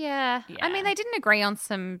 Yeah. I mean, Yeah. they didn't agree on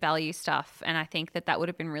some value stuff, and I think that would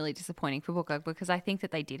have been really disappointing for Booker because I think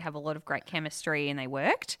that they did have a lot of great chemistry and they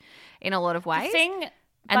worked in a lot of ways. And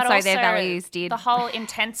so their values did. The whole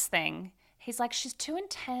intense thing. He's like, she's too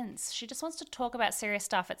intense. She just wants to talk about serious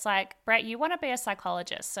stuff. It's like, Brett, you want to be a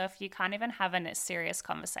psychologist, so if you can't even have a serious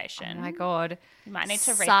conversation, Oh my God. you might need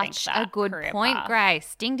to rethink Such that a good career point, path.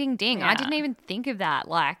 Grace. Ding, ding, ding. I Yeah. didn't even think of that.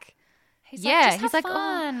 Like, He's yeah, like, just he's have like,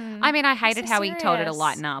 fun. oh. I mean, I It's hated so how he told her to serious.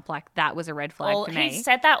 lighten up. Like, that was a red flag Well, for me. he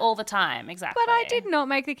said that all the time, exactly. But I did not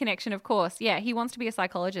make the connection, of course. Yeah, he wants to be a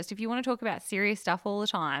psychologist. If you want to talk about serious stuff all the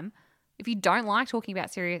time, if you don't like talking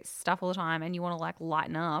about serious stuff all the time and you want to, like,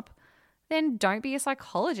 lighten up, then don't be a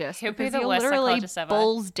psychologist. He'll be because the you're worst literally psychologist ever.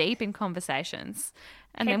 balls deep in conversations.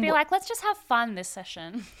 And He'd then be like, let's just have fun this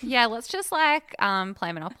session. yeah, let's just, like,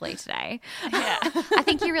 play Monopoly today. Yeah. I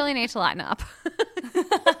think you really need to lighten up.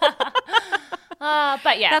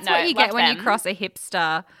 But yeah, That's no, what you get love when you them. cross a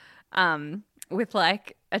hipster with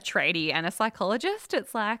like a tradie and a psychologist.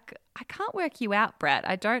 It's like, I can't work you out, Brett.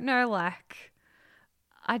 I don't know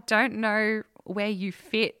where you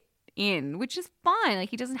fit in, which is fine. Like,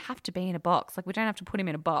 he doesn't have to be in a box. Like, we don't have to put him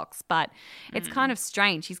in a box, but it's kind of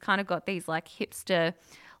strange. He's kind of got these like hipster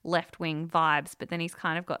left-wing vibes, but then he's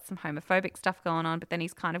kind of got some homophobic stuff going on, but then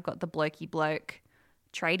he's kind of got the blokey bloke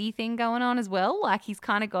tradie thing going on as well. Like, he's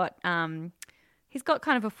kind of got he's got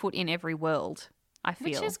kind of a foot in every world, I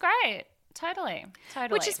feel. Which is great. Totally.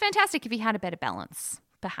 Which is fantastic if he had a better balance,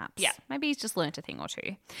 perhaps. Yeah. Maybe he's just learnt a thing or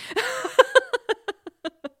two.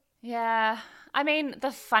 Yeah. I mean,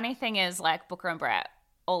 the funny thing is, like, Booker and Brett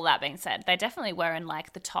all that being said, they definitely were in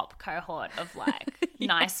like the top cohort of like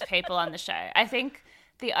nice people on the show. I think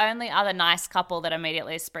the only other nice couple that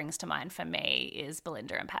immediately springs to mind for me is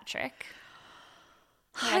Belinda and Patrick.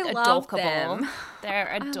 I love them. They're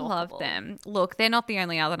adorable. I love them. Look, they're not the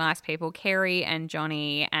only other nice people. Kerry and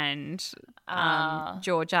Johnny and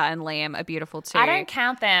Georgia and Liam are beautiful too. I don't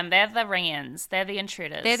count them. They're the ring-ins. They're the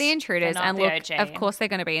intruders. They're the intruders. They're not And the look, OG. of course they're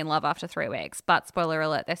going to be in love after 3 weeks. But spoiler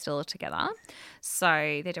alert, they're still together.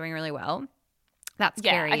 So they're doing really well. That's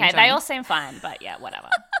Yeah, Kerry and okay, Johnny. they all seem fine, but yeah, whatever.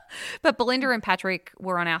 But Belinda and Patrick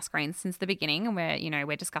were on our screens since the beginning, and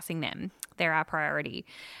we're discussing them. They're our priority.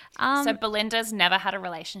 So Belinda's never had a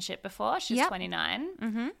relationship before. She's Yep. 29.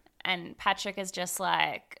 Mm-hmm. And Patrick is just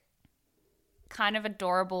like kind of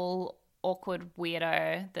adorable, awkward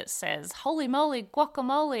weirdo that says, holy moly,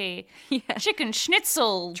 guacamole, chicken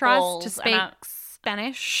schnitzel Tries balls. to And speak I-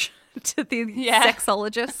 Spanish to the Yeah.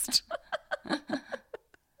 sexologist.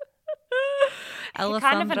 He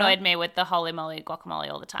kind of annoyed me with the holy moly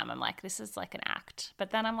guacamole all the time. I'm like, this is like an act.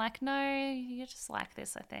 But then I'm like, no, you're just like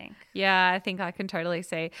this, I think. Yeah, I think I can totally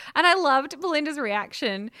see. And I loved Belinda's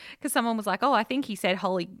reaction because someone was like, oh, I think he said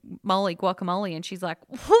holy moly guacamole. And she's like,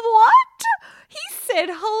 what? He said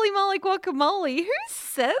holy moly guacamole. Who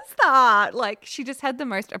says that? Like, she just had the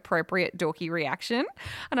most appropriate dorky reaction.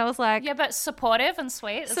 And I was like, Yeah, but supportive and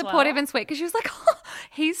sweet as supportive well. and sweet because she was like, oh,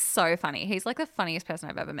 he's so funny. He's like the funniest person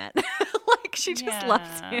I've ever met. Like, she just loves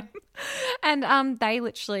Yeah. him. And they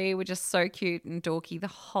literally were just so cute and dorky the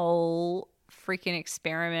whole freaking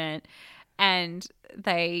experiment. And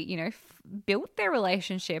they, built their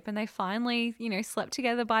relationship and they finally, slept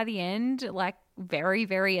together by the end, like very,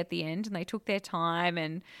 very at the end. And they took their time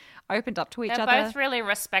and opened up to each They're other. both really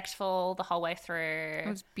respectful the whole way through. It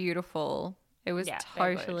was beautiful. It was Yeah,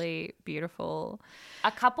 they're good. totally beautiful.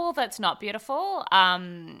 A couple that's not beautiful,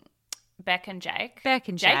 Beck and Jake. Beck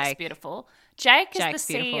and Jake's Jake. beautiful. Jake is Jake's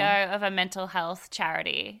the beautiful. CEO of a mental health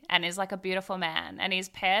charity and is like a beautiful man. And he's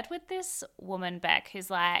paired with this woman, Beck,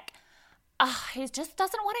 who's like, he just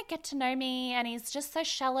doesn't want to get to know me and he's just so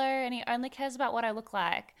shallow and he only cares about what I look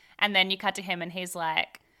like. And then you cut to him and he's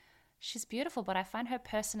like, she's beautiful, but I find her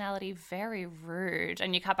personality very rude.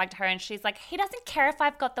 And you cut back to her and she's like, he doesn't care if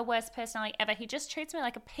I've got the worst personality ever. He just treats me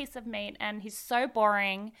like a piece of meat and he's so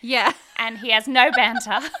boring Yeah. and he has no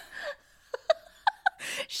banter.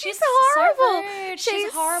 She's so horrible. rude. She's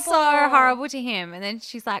She's horrible. so horrible to him. And then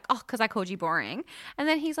she's like, oh, because I called you boring. And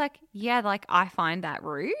then he's like, yeah, like I find that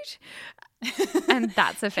rude. And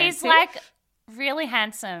that's offensive. He's like really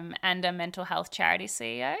handsome and a mental health charity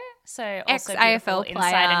CEO. So also Ex-AFL beautiful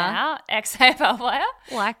inside and player. out. Ex-AFL player.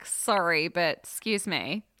 like, sorry, but excuse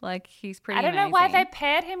me. Like, he's pretty I don't know why amazing. they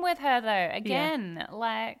paired him with her though. Again,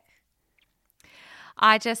 like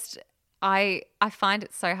I find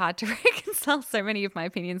it so hard to reconcile so many of my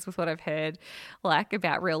opinions with what I've heard, like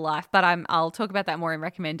about real life. But I'll talk about that more in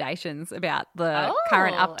recommendations about the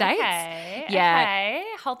current updates. Okay, Yeah. okay.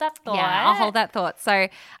 Hold that thought. Yeah, I'll hold that thought. So,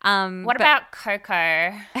 What about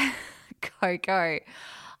Coco? Coco?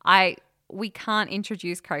 We can't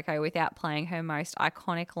introduce Coco without playing her most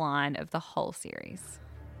iconic line of the whole series.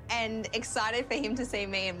 And excited for him to see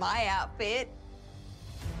me in my outfit.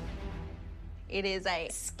 It is a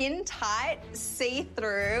skin tight,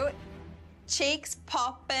 see-through, cheeks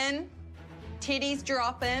popping, titties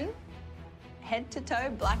dropping, head to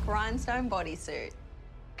toe black rhinestone bodysuit.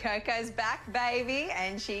 Coco's back, baby,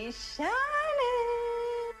 and she's shining.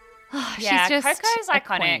 Yeah, She's just Coco's a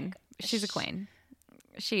iconic. queen. She's a queen.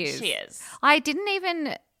 She is. She is. I didn't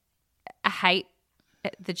even hate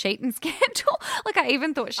the cheating scandal. Like, I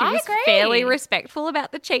even thought she I was agree. fairly respectful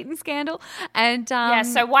about the cheating scandal. And Yeah,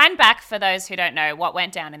 so wind back for those who don't know what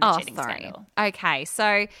went down in the cheating scandal. Okay,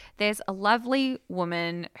 so there's a lovely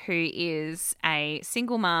woman who is a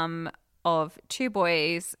single mum of 2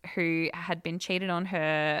 boys who had been cheated on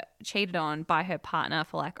by her partner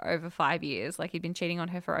for like over 5 years. Like, he'd been cheating on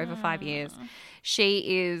her for over 5 years. She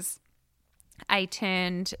is a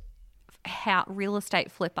turned real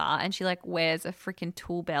estate flipper, and she like wears a freaking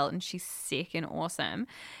tool belt, and she's sick and awesome.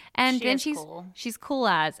 And She then is cool. she's cool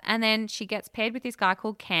as. And then she gets paired with this guy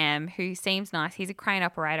called Cam, who seems nice. He's a crane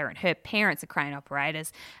operator, and her parents are crane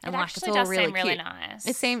operators. And It like, it's actually all does really seem really cute. nice.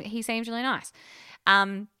 He seems really nice.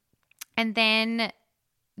 And then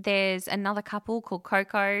there's another couple called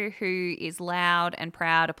Coco, who is loud and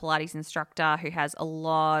proud, a Pilates instructor who has a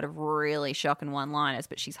lot of really shocking one-liners,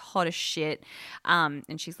 but she's hot as shit. And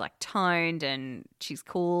she's like toned and she's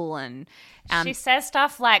cool. And She says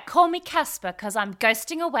stuff like, call me Casper because I'm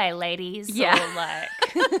ghosting away, ladies. Yeah. Or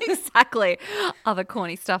like, exactly, other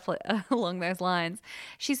corny stuff along those lines.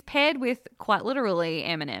 She's paired with quite literally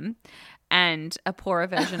Eminem. and a poorer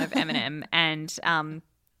version of Eminem. And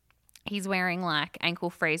he's wearing like ankle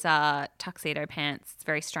freezer tuxedo pants. It's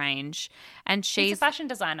very strange. And He's a fashion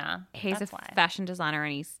designer. He's That's a why. fashion designer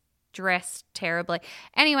and he's dressed terribly.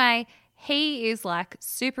 Anyway, he is like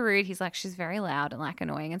super rude. He's like, she's very loud and like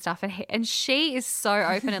annoying and stuff. And she is so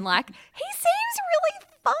open and like, he seems really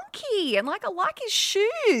funky and like I like his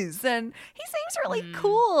shoes and he seems really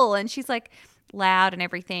cool. And she's like loud and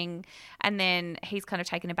everything. And then he's kind of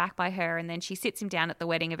taken aback by her. And then she sits him down at the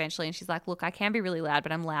wedding eventually and she's like, look, I can be really loud,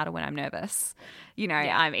 but I'm louder when I'm nervous. You know,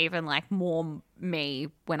 I'm even like more me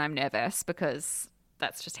when I'm nervous because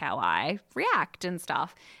that's just how I react and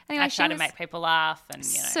stuff. Anyway, I try to make people laugh and,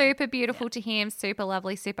 you know. Super beautiful to him, super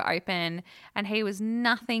lovely, super open. And he was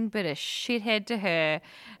nothing but a shithead to her.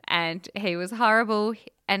 And he was horrible.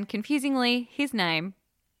 And confusingly, his name,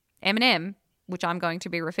 Eminem, which I'm going to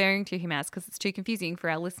be referring to him as because it's too confusing for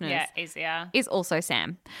our listeners, Yeah, easier. is also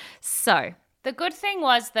Sam. So The good thing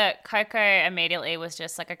was that Coco immediately was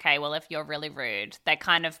just like, okay, well, if you're really rude, they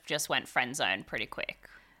kind of just went friend zone pretty quick.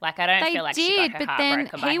 Like, I don't they feel like she did, got her but heart then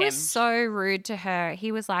broken by he him. was so rude to her.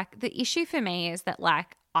 He was like, the issue for me is that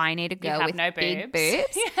like I need a girl have with no big boobs."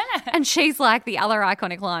 boobs. And she's like the other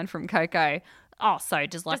iconic line from Coco. Oh, so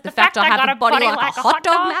does like Does the the fact I fact I have got a body like a hot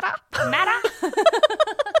dog matter? Matter?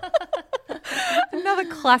 Another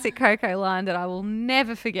classic Coco line that I will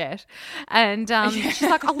never forget. And she's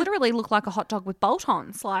like, I literally look like a hot dog with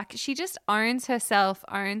bolt-ons. Like she just owns herself,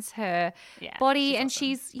 owns her body. she's And awesome.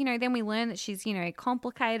 she's, you know, then we learn that she's, you know,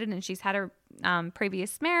 complicated and she's had a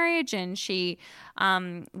previous marriage and she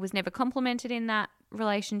was never complimented in that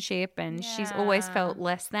relationship and she's always felt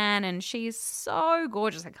less than. And she's so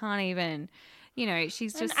gorgeous. I can't even, you know,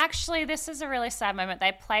 she's And just. actually, this is a really sad moment.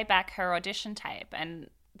 They play back her audition tape and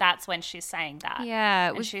that's when she's saying that. Yeah, it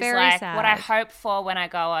And was she's very like, sad. what I hope for when I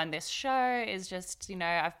go on this show is just, you know,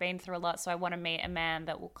 I've been through a lot, so I want to meet a man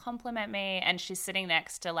that will compliment me. And she's sitting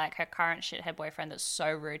next to like her current shithead boyfriend that's so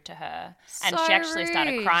rude to her. And So she actually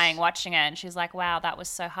started rude. crying watching it. And she's like, wow, that was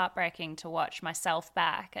so heartbreaking to watch myself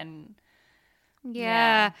back. And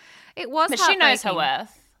Yeah, it was. but she knows her heartbreaking.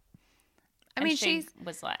 worth. I And mean, she she's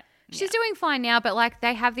was like, she's doing fine now, but like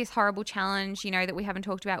they have this horrible challenge, you know, that we haven't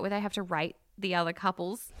talked about, where they have to rate the other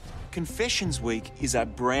couples. Confessions Week is a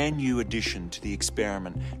brand new addition to the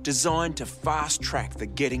experiment designed to fast track the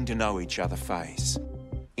getting to know each other phase.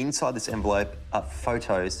 Inside this envelope are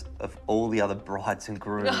photos of all the other brides and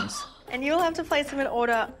grooms. And you'll have to place them in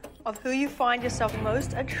order of who you find yourself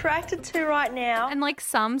most attracted to right now. And like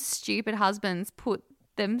some stupid husbands put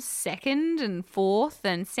them second and fourth,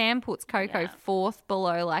 and Sam puts Coco fourth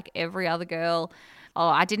below like every other girl. Oh,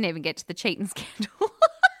 I didn't even get to the cheating scandal.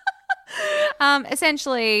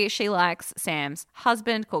 Essentially, she likes Sam's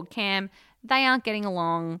husband called Cam. They aren't getting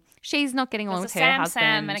along. She's not getting along There's with a her Sam, husband.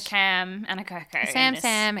 Sam, and a Cam, and a Coco. in Sam, this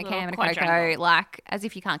a little Cam, and a quadrangle. Coco, like as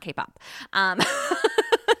if you can't keep up. The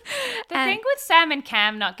thing with Sam and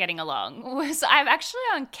Cam not getting along was I'm actually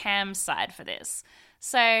on Cam's side for this.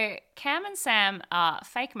 So Cam and Sam are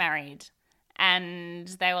fake married and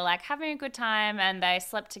they were like having a good time and they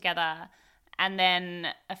slept together. And then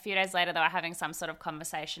a few days later, they were having some sort of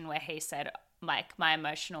conversation where he said, like, my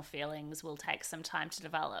emotional feelings will take some time to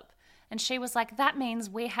develop. And she was like, that means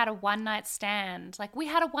we had a one-night stand. Like, we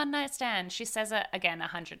had a one-night stand. She says it again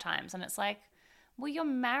 100 times. And it's like, well, you're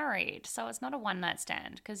married, so it's not a one-night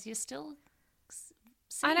stand because you're still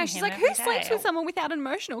seeing I know. She's him like, every who sleeps day. with someone without an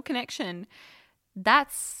emotional connection?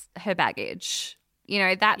 That's her baggage. You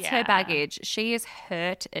know, that's her Yeah. baggage. She is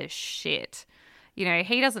hurt as shit. You know,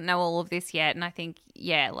 he doesn't know all of this yet. And I think,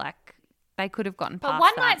 yeah, like they could have gotten past But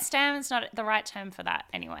one-night that. stand's not the right term for that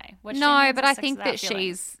anyway. What she No, means but is I sex think without that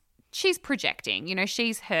feelings. she's projecting. You know,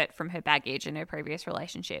 she's hurt from her baggage in her previous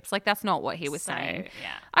relationships. Like that's not what he was saying.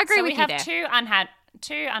 Yeah. I agree so with we you have there.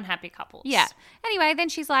 two unhappy couples. Yeah. Anyway, then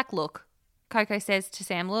she's like, look, Coco says to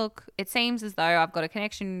Sam, look, it seems as though I've got a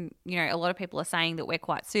connection. You know, a lot of people are saying that we're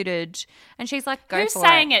quite suited. And she's like, go Who's for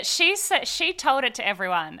saying it. it? She told it to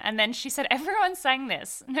everyone. And then she said, everyone's saying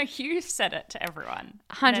this. No, you said it to everyone.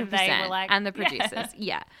 And then 100%. they were like, and the yeah. producers.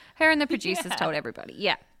 Yeah. Her and the producers told everybody.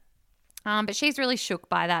 Yeah. But she's really shook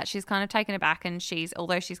by that. She's kind of taken aback and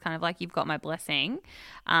although she's kind of like, you've got my blessing,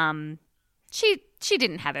 she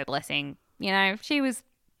didn't have her blessing. You know, she was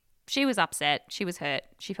upset. She was hurt.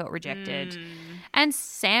 She felt rejected. And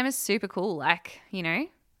Sam is super cool. Like, you know,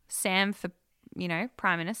 Sam for, you know,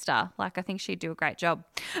 Prime Minister. Like, I think she'd do a great job.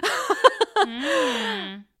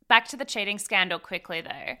 Back to the cheating scandal quickly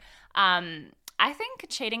though. I think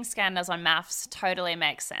cheating scandals on maths totally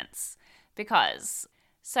makes sense because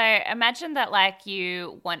so imagine that like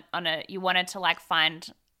you wanted to like find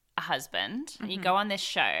a husband and you go on this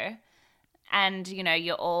show and, you know,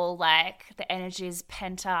 you're all like, the energy is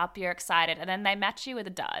pent up, you're excited, and then they match you with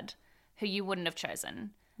a dud who you wouldn't have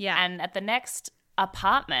chosen. Yeah. And at the next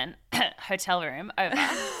apartment, hotel room over,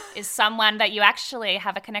 is someone that you actually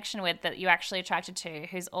have a connection with, that you're actually attracted to,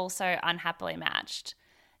 who's also unhappily matched.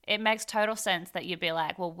 It makes total sense that you'd be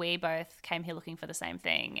like, well, we both came here looking for the same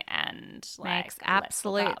thing, and like, Makes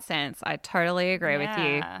absolute sense. I totally agree with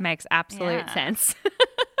you. Makes absolute sense.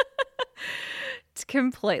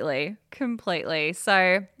 Completely.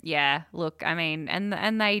 So yeah, look, I mean,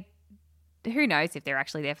 and they, who knows if they're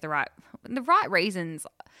actually there for the right reasons.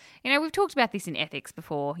 You know, we've talked about this in ethics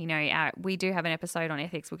before. You know, we do have an episode on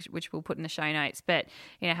ethics, which we'll put in the show notes. But,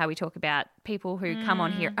 you know, how we talk about people who come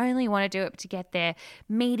on here only want to do it to get their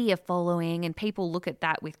media following, and people look at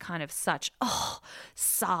that with kind of such,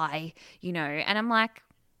 sigh, you know. And I'm like,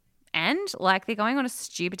 they're going on a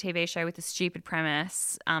stupid TV show with a stupid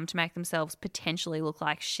premise to make themselves potentially look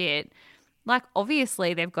like shit. Like,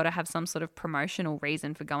 obviously, they've got to have some sort of promotional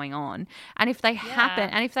reason for going on. And if they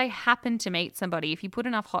happen to meet somebody, if you put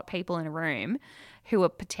enough hot people in a room who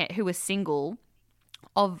are single,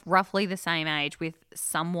 of roughly the same age with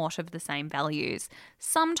somewhat of the same values,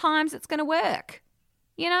 sometimes it's going to work.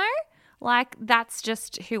 You know? Like, that's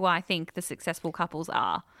just who I think the successful couples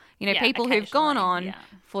are. You know, people who've gone on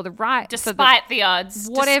for the right... Despite the odds.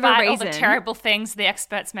 Whatever despite reason. all the terrible things the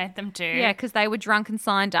experts made them do. Yeah, because they were drunk and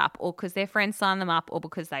signed up, or because their friends signed them up, or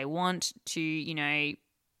because they want to, you know,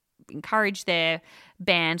 encourage their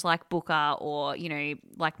band like Booker, or, you know,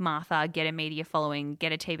 like Martha, get a media following,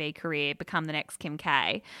 get a TV career, become the next Kim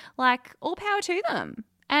K. Like, all power to them.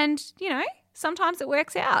 And, you know, sometimes it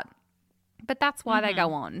works out. But that's why they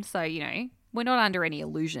go on. So, you know, we're not under any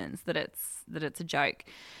illusions that it's a joke.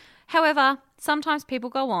 However, sometimes people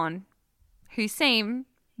go on who seem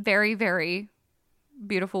very, very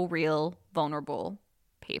beautiful, real, vulnerable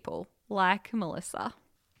people, like Melissa.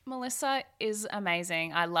 Melissa is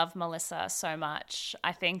amazing. I love Melissa so much.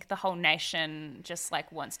 I think the whole nation just like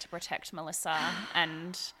wants to protect Melissa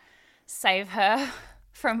and save her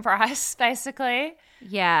from Bryce, basically.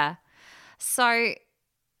 Yeah. So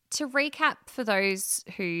to recap for those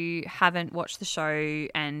who haven't watched the show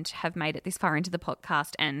and have made it this far into the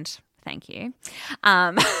podcast, and thank you,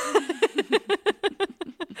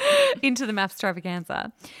 into the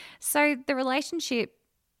Mathstravaganza. So the relationship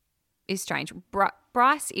is strange.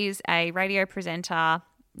 Bryce is a radio presenter,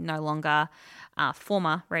 no longer,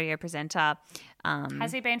 former radio presenter.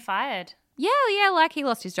 Has he been fired? Yeah, like he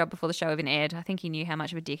lost his job before the show even aired. I think he knew how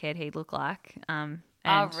much of a dickhead he'd look like. Oh,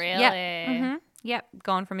 really? Yeah, Yep,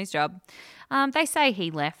 gone from his job. They say he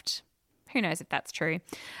left. Who knows if that's true?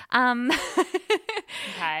 Okay,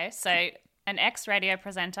 so an ex-radio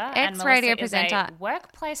presenter and Melissa is a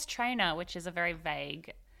workplace trainer, which is a very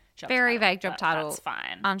vague job title. Vague job title. That's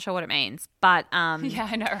fine. Unsure what it means. But yeah,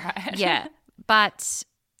 I know, right? Yeah, but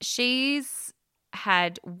she's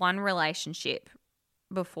had one relationship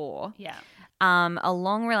before. Yeah. A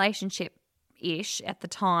long relationship-ish at the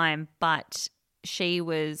time, but she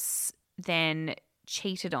was then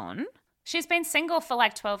cheated on. She's been single for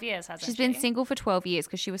like 12 years, hasn't she? She's been single for 12 years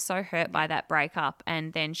because she was so hurt by that breakup.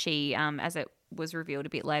 And then she, as it was revealed a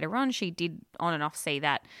bit later on, she did on and off see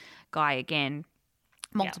that guy again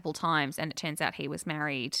multiple times. And it turns out he was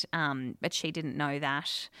married, but she didn't know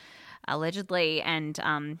that allegedly, and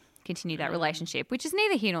continued that relationship, which is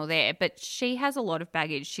neither here nor there. But she has a lot of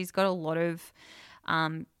baggage. She's got a lot of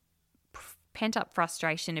pent-up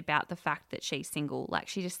frustration about the fact that she's single. Like,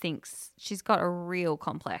 she just thinks she's got a real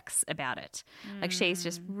complex about it. Like, she's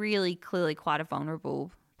just really clearly quite a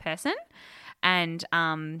vulnerable person. And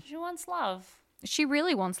she wants love. She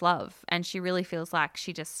really wants love, and she really feels like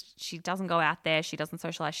she doesn't go out there. She doesn't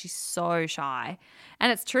socialize. She's so shy.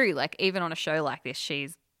 And it's true. Like, even on a show like this,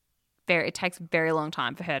 it takes a very long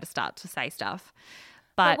time for her to start to say stuff.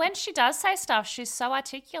 But when she does say stuff, she's so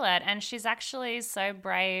articulate, and she's actually so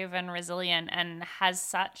brave and resilient, and has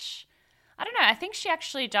such, I don't know, I think she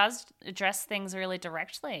actually does address things really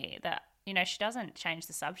directly, that, you know, she doesn't change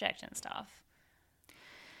the subject and stuff.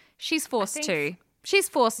 She's forced to. She's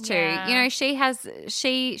forced to. Yeah. You know,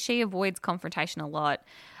 she avoids confrontation a lot.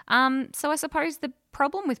 So I suppose the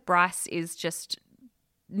problem with Bryce is just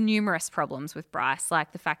numerous problems with Bryce,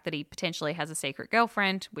 like the fact that he potentially has a secret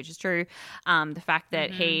girlfriend, which is true. The fact that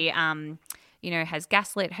he, has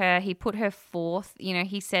gaslit her. He put her fourth. You know,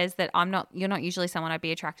 he says that you're not usually someone I'd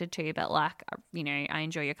be attracted to, but like, you know, I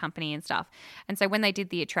enjoy your company and stuff. And so when they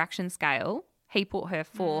did the attraction scale, he put her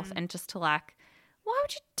fourth, and just to like, why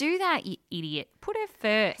would you do that, you idiot? Put her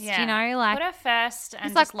first, you know, like put her first, and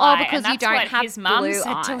it's like, just lie. because you don't have his mum blue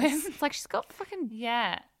said eyes. to him. It's like she's got fucking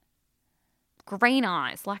Yeah. green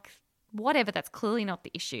eyes. Like, whatever, that's clearly not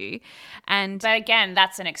the issue. And But again,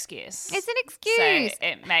 that's an excuse. it's an excuse. So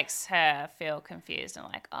it makes her feel confused and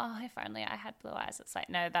like, oh, if only I had blue eyes. It's like,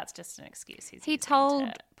 no, that's just an excuse. He's He using told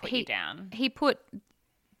to put you down. He put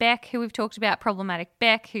Beck, who we've talked about, problematic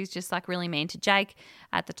Beck, who's just like really mean to Jake,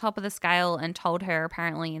 at the top of the scale, and told her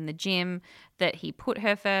apparently in the gym that he put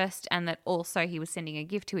her first and that also he was sending a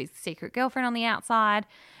gift to his secret girlfriend on the outside.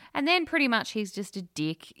 And then pretty much he's just a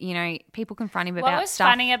dick. You know, people confront him about What was stuff.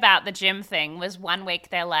 funny about the gym thing was one week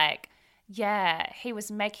they're like, yeah, he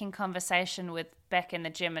was making conversation with Beck in the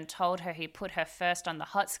gym and told her he put her first on the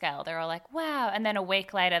hot scale. They're all like, wow. And then a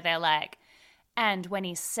week later they're like, and when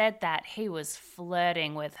he said that, he was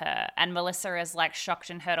flirting with her. And Melissa is like shocked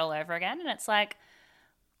and hurt all over again. And it's like,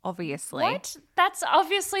 Obviously. what? That's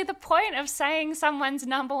obviously the point of saying someone's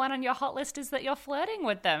number one on your hot list is that you're flirting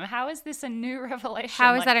with them. How is this a new revelation?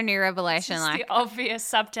 How is Like, that a new it's revelation? just Like, the obvious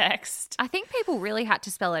subtext. I think people really had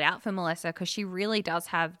to spell it out for Melissa because she really does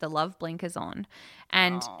have the love blinkers on,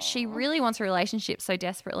 and she really wants a relationship so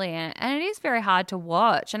desperately, and it is very hard to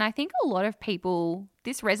watch. And I think a lot of people,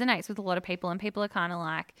 this resonates with a lot of people, and people are kind of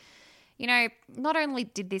like, you know, not only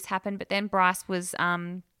did this happen, but then Bryce was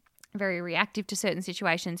very reactive to certain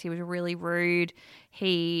situations. He was really rude.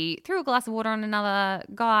 He threw a glass of water on another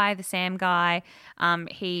guy, the Sam guy.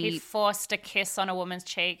 He forced a kiss on a woman's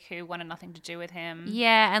cheek who wanted nothing to do with him.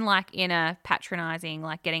 Yeah, and like in a patronizing,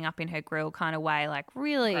 like getting up in her grill kind of way, like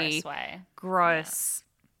really Gross way. gross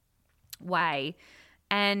way.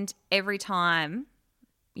 And every time,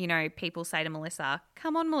 you know, people say to Melissa,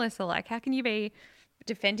 come on, Melissa, like, how can you be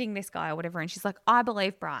defending this guy or whatever? And she's like, I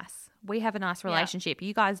believe Bryce. We have a nice relationship.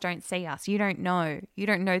 You guys don't see us. You don't know. You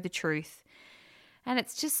don't know the truth. And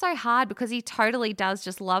it's just so hard because he totally does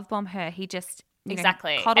just love bomb her. He just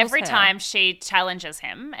Exactly. coddles Every her. time she challenges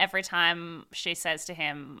him, every time she says to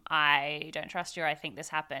him, I don't trust you, or I think this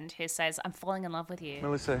happened, he says, I'm falling in love with you.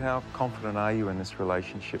 Melissa, how confident are you in this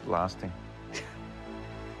relationship lasting?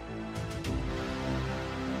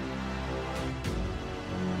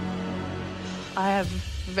 I have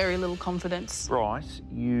very little confidence. Bryce,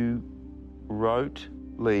 you wrote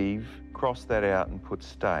leave, crossed that out and put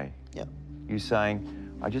stay. Yep. You're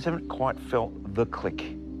saying, I just haven't quite felt the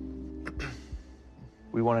click.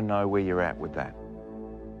 We want to know where you're at with that.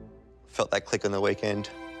 Felt that click on the weekend.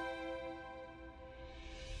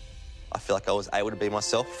 I feel like I was able to be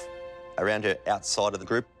myself around her outside of the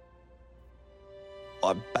group.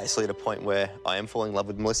 I'm basically at a point where I am falling in love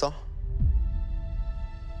with Melissa.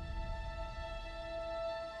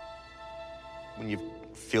 When you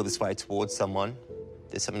feel this way towards someone,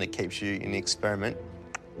 there's something that keeps you in the experiment.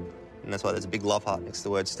 And that's why there's a big love heart next to the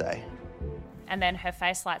word stay. And then her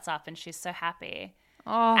face lights up and she's so happy.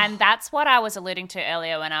 Oh. And that's what I was alluding to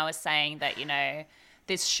earlier when I was saying that, you know,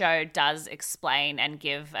 this show does explain and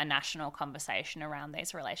give a national conversation around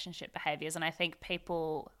these relationship behaviours. And I think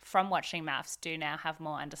people from watching MAFS do now have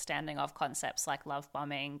more understanding of concepts like love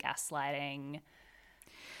bombing, gaslighting.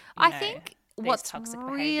 I think these what's toxic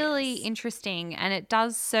really behaviours. interesting, and it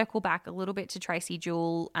does circle back a little bit to Tracy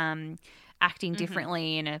Jewell acting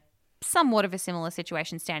differently in a somewhat of a similar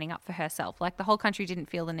situation, standing up for herself. Like the whole country didn't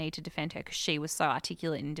feel the need to defend her because she was so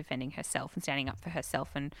articulate in defending herself and standing up for herself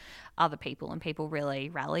and other people, and people really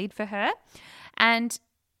rallied for her. And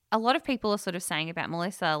a lot of people are sort of saying about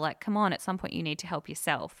Melissa, like, come on, at some point you need to help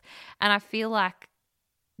yourself. And I feel like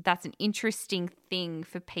that's an interesting thing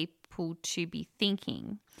for people to be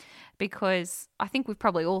thinking, because I think we've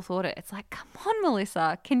probably all thought it. It's like, come on,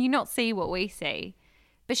 Melissa, can you not see what we see?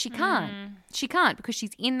 But she can't. She can't, because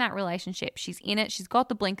she's in that relationship. She's in it. She's got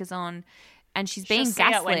the blinkers on, and she's being She'll see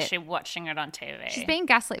it when gaslit. she's watching it on TV. She's being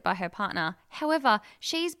gaslit by her partner. However,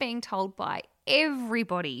 she's being told by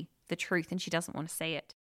everybody the truth, and she doesn't want to see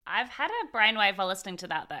it. I've had a brainwave while listening to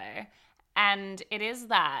that though, and it is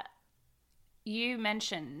that you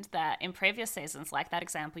mentioned that in previous seasons, like that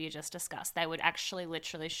example you just discussed, they would actually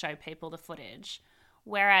literally show people the footage.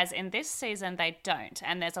 Whereas in this season, they don't.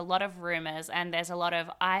 And there's a lot of rumors and there's a lot of,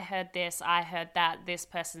 I heard this, I heard that, this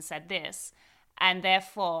person said this. And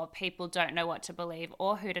therefore, people don't know what to believe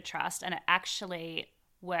or who to trust. And it actually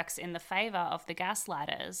works in the favor of the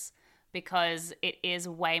gaslighters because it is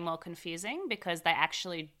way more confusing because they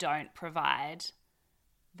actually don't provide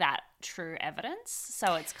that true evidence.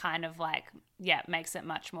 So it's kind of like, yeah, it makes it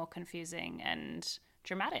much more confusing and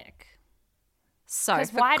dramatic. So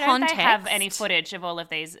Because for why don't they have any context- footage of all of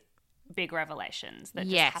these big revelations that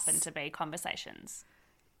Yes. just happen to be conversations?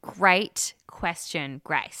 Great question,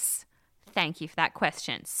 Grace. Thank you for that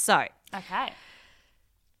question. So Okay.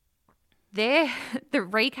 the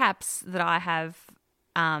recaps that I have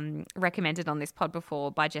recommended on this pod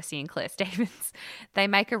before by Jesse and Claire Stevens. They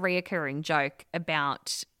make a reoccurring joke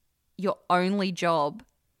about your only job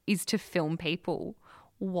is to film people.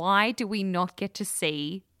 Why do we not get to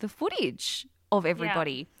see the footage of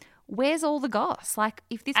everybody? Yeah. Where's all the goss? Like,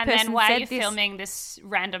 if this person said this... And then why are you filming this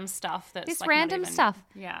random stuff that's this like random stuff?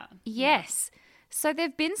 Yeah. Yes. Yeah. So there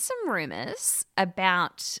have been some rumours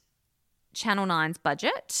about Channel 9's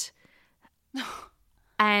budget.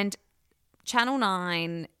 And Channel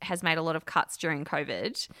 9 has made a lot of cuts during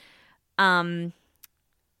COVID.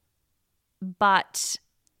 But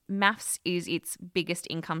MAFS is its biggest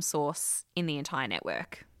income source in the entire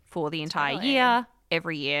network for the entire year,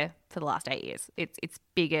 every year for the last 8 years. It's its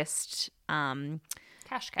biggest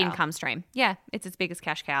cash cow. Income stream. Yeah, it's its biggest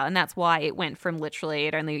cash cow. And that's why it went from literally,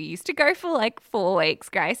 it only used to go for like 4 weeks,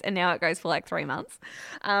 Grace, and now it goes for like 3 months.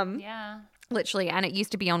 Literally, and it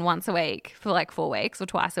used to be on once a week for like 4 weeks or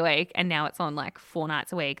twice a week, and now it's on like 4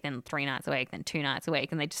 nights a week, then 3 nights a week, then 2 nights a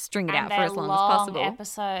week, and they just string it out for as long as possible.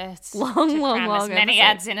 Episodes. Long as many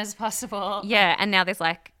ads in as possible. Yeah, and now there's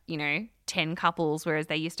like, 10 couples, whereas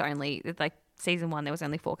they used to only, like season 1, there was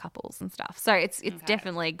only 4 couples and stuff. So it's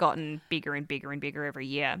definitely gotten bigger and bigger and bigger every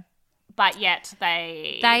year. But yet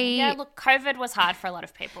look, COVID was hard for a lot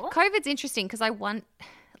of people. COVID's interesting because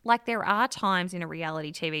there are times in a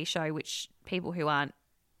reality TV show which people who aren't,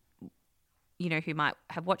 who might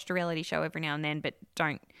have watched a reality show every now and then but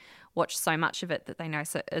don't watch so much of it that they know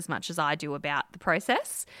as much as I do about the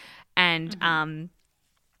process. And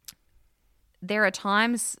there are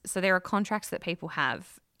times, so there are contracts that people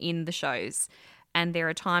have in the shows, and there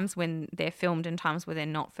are times when they're filmed and times where they're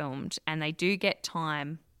not filmed, and they do get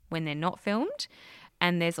time when they're not filmed.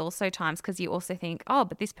 And there's also times, because you also think, oh,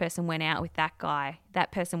 but this person went out with that guy.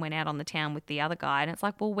 That person went out on the town with the other guy. And it's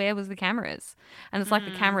like, well, where was the cameras? And it's like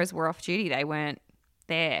the cameras were off duty. They weren't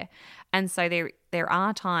there. And so there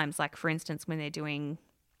are times, like, for instance, when they're doing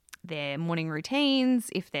their morning routines,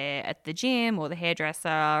 if they're at the gym or the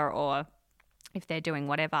hairdresser or if they're doing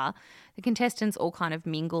whatever, the contestants all kind of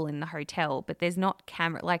mingle in the hotel, but there's not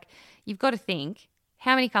camera. Like, you've got to think,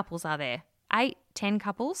 how many couples are there? 8, 10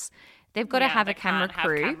 couples? They've got to have a camera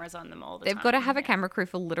crew. Have cameras on them all the time. They've got to have a camera crew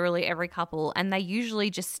for literally every couple, and they usually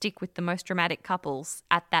just stick with the most dramatic couples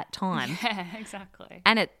at that time. Yeah, exactly.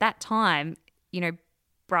 And at that time,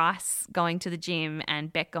 Bryce going to the gym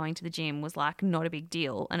and Beck going to the gym was like not a big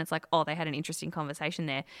deal. And it's like, oh, they had an interesting conversation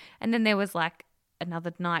there. And then there was like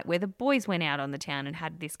another night where the boys went out on the town and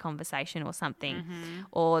had this conversation or something.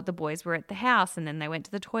 Or the boys were at the house and then they went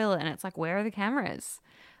to the toilet, and it's like, where are the cameras?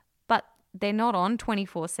 But they're not on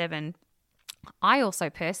 24/7. I also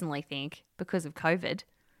personally think because of COVID,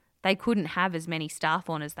 they couldn't have as many staff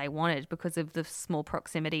on as they wanted because of the small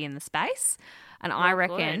proximity in the space. And I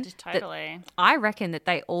reckon that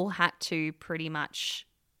they all had to pretty much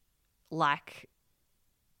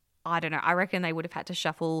I don't know. I reckon they would have had to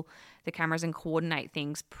shuffle the cameras and coordinate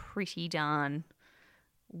things pretty darn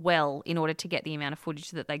well in order to get the amount of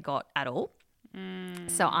footage that they got at all.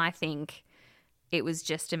 So I think it was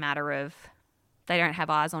just a matter of they don't have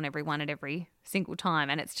eyes on everyone at every single time,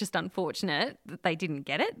 and it's just unfortunate that they didn't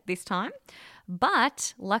get it this time.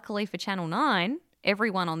 But luckily for Channel 9,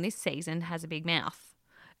 everyone on this season has a big mouth,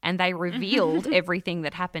 and they revealed everything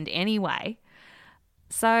that happened anyway.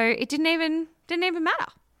 So it didn't even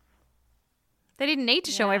matter. They didn't need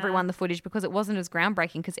to show everyone the footage because it wasn't as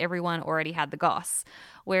groundbreaking because everyone already had the goss.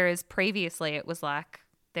 Whereas previously it was like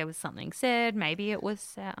there was something said, maybe it was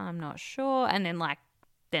said, I'm not sure, and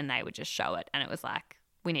then they would just show it, and it was like,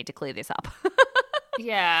 we need to clear this up.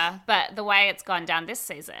 Yeah, but the way it's gone down this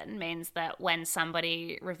season means that when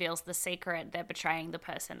somebody reveals the secret, they're betraying the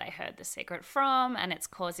person they heard the secret from, and it's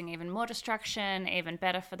causing even more destruction, even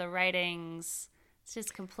better for the ratings. It's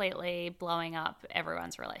just completely blowing up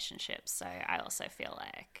everyone's relationships. So I also feel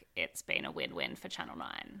like it's been a win-win for Channel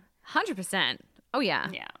 9. 100%. Oh, yeah.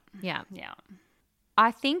 Yeah.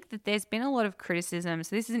 I think that there's been a lot of criticism.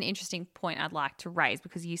 So this is an interesting point I'd like to raise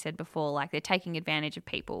because you said before, like, they're taking advantage of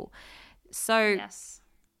people. So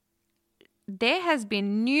there has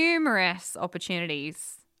been numerous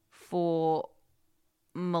opportunities for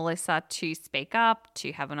Melissa to speak up,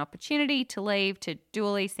 to have an opportunity to leave, to do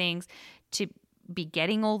all these things, to be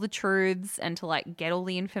getting all the truths and to like get all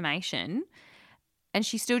the information, and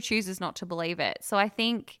she still chooses not to believe it. So I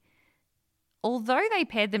think although they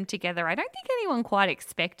paired them together, I don't think anyone quite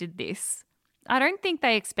expected this. I don't think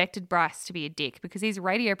they expected Bryce to be a dick because he's a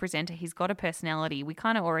radio presenter. He's got a personality. We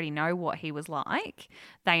kind of already know what he was like.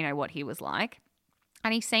 They know what he was like.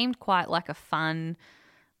 And he seemed quite like a fun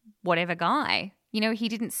whatever guy. You know, he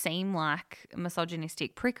didn't seem like a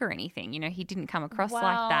misogynistic prick or anything. You know, he didn't come across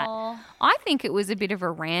like that. I think it was a bit of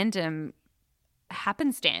a random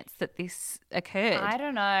happenstance that this occurred. I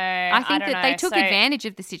don't know. I think that they took advantage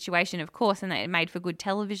of the situation, of course, and that it made for good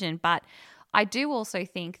television. But I do also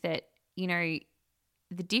think that, you know,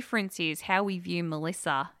 the difference is how we view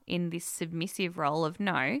Melissa in this submissive role of,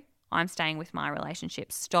 no, I'm staying with my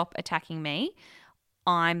relationship. Stop attacking me.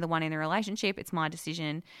 I'm the one in the relationship. It's my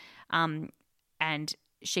decision. And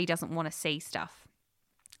she doesn't want to see stuff.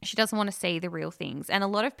 She doesn't want to see the real things. And a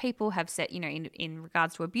lot of people have said, you know, in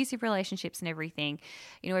regards to abusive relationships and everything,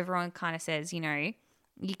 you know, everyone kind of says, you know,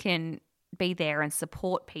 you can be there and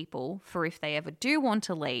support people for if they ever do want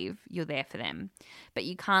to leave, you're there for them. But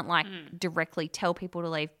you can't directly tell people to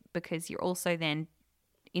leave, because you're also then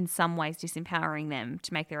in some ways disempowering them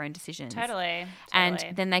to make their own decisions. Totally. And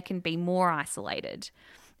then they can be more isolated.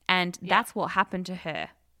 And that's what happened to her.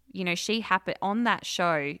 You know, she happened on that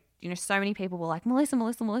show. You know, so many people were like, Melissa,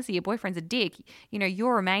 your boyfriend's a dick. You know,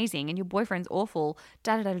 you're amazing and your boyfriend's awful.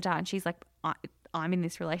 Da-da-da-da-da. And she's like, I'm in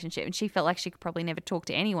this relationship. And she felt like she could probably never talk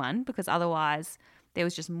to anyone, because otherwise there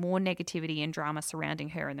was just more negativity and drama surrounding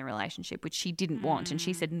her in the relationship, which she didn't want. And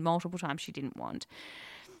she said multiple times she didn't want.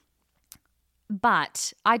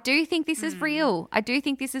 But I do think this is real. I do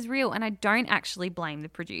think this is real. And I don't actually blame the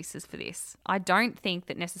producers for this. I don't think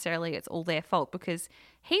that necessarily it's all their fault, because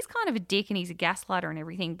he's kind of a dick and he's a gaslighter and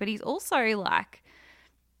everything. But he's also like,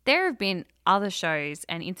 there have been other shows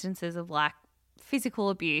and instances of like physical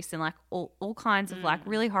abuse and like all kinds of like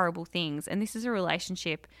really horrible things. And this is a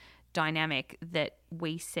relationship dynamic that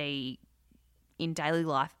we see in daily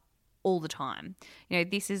life all the time. You know,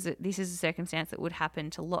 this is a circumstance that would happen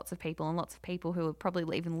to lots of people, and lots of people who are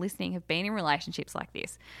probably even listening have been in relationships like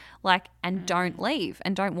this, like, and don't leave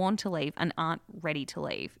and don't want to leave and aren't ready to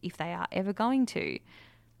leave if they are ever going to.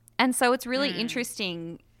 And so it's really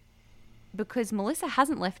interesting, because Melissa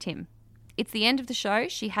hasn't left him. It's the end of the show.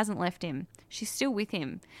 She hasn't left him. She's still with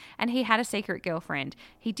him. And he had a secret girlfriend.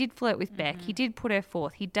 He did flirt with Beck. He did put her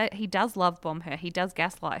forth. He does love bomb her. He does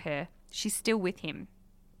gaslight her. She's still with him.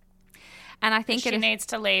 And I think she needs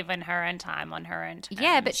to leave in her own time, on her own terms.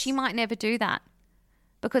 Yeah, but she might never do that,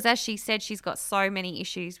 because as she said, she's got so many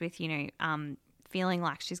issues with, you know, feeling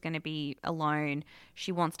like she's going to be alone.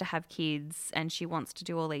 She wants to have kids and she wants to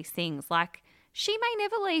do all these things. Like, she may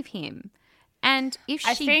never leave him. And if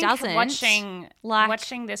she doesn't,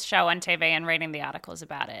 watching this show on TV and reading the articles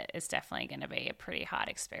about it is definitely going to be a pretty hard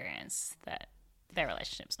experience that their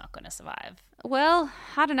relationship's not going to survive. Well,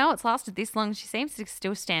 I don't know. It's lasted this long. She seems to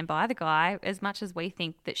still stand by the guy as much as we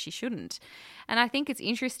think that she shouldn't. And I think it's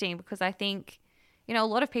interesting, because I think, you know, a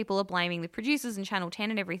lot of people are blaming the producers and Channel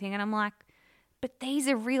 10 and everything. And I'm like, but these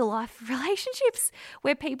are real life relationships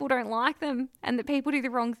where people don't like them and that people do the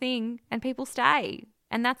wrong thing and people stay.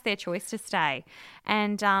 And that's their choice to stay.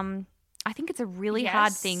 And I think it's a really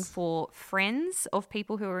hard thing for friends of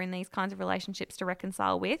people who are in these kinds of relationships to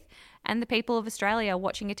reconcile with, and the people of Australia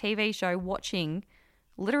watching a TV show, watching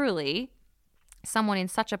literally someone in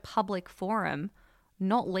such a public forum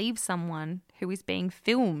not leave someone who is being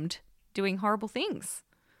filmed doing horrible things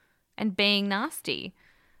and being nasty.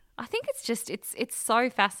 I think it's just, it's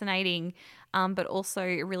so fascinating, but also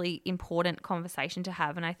a really important conversation to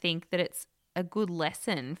have. And I think that it's a good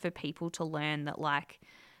lesson for people to learn that, like,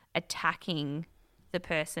 attacking the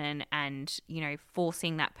person and, you know,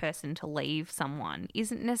 forcing that person to leave someone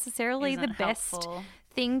isn't necessarily the best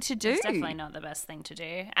thing to do. It's definitely not the best thing to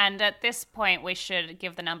do. And at this point, we should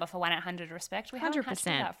give the number for 1-800-RESPECT. We haven't had to do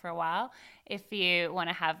that for a while. If you want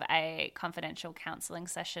to have a confidential counselling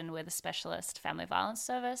session with a specialist family violence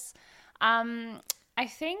service. I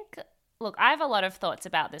think, look, I have a lot of thoughts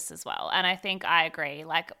about this as well. And I think I agree.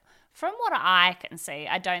 Like, from what I can see,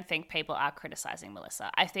 I don't think people are criticising Melissa.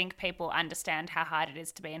 I think people understand how hard it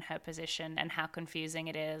is to be in her position and how confusing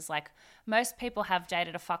it is. Like, most people have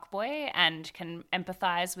dated a fuckboy and can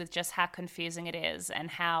empathise with just how confusing it is and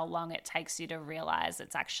how long it takes you to realise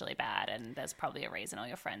it's actually bad, and there's probably a reason all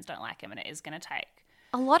your friends don't like him, and it is going to take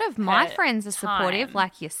a lot of my friends are supportive,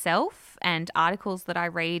 like yourself, and articles that I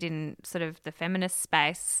read in sort of the feminist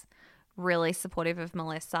space, really supportive of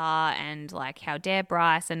Melissa, and like, how dare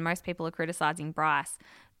Bryce, and most people are criticising Bryce.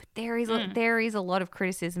 But there is a lot of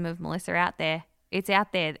criticism of Melissa out there. It's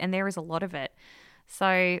out there, and there is a lot of it.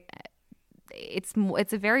 So it's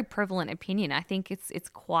a very prevalent opinion. I think it's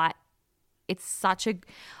such a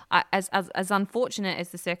as unfortunate as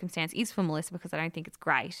the circumstance is for Melissa, because I don't think it's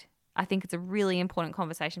great. I think it's a really important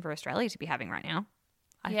conversation for Australia to be having right now.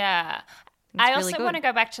 I also want to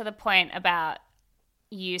go back to the point about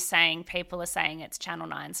you saying people are saying it's Channel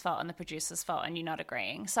 9's fault and the producer's fault and you're not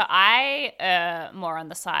agreeing. So I more on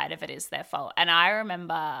the side of it is their fault. And I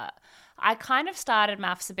remember I kind of started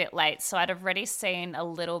maths a bit late, so I'd already seen a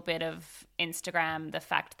little bit of Instagram, the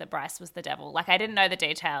fact that Bryce was the devil. Like, I didn't know the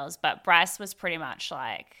details, but Bryce was pretty much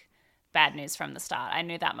like bad news from the start. I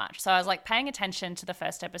knew that much. So I was like paying attention to the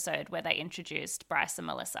first episode where they introduced Bryce and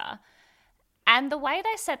Melissa. And the way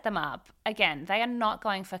they set them up, again, they are not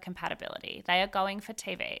going for compatibility. They are going for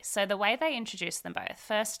TV. So the way they introduce them both,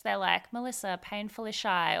 first they're like, Melissa, painfully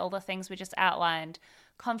shy, all the things we just outlined,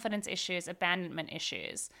 confidence issues, abandonment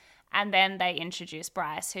issues. And then they introduce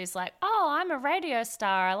Bryce, who's like, oh, I'm a radio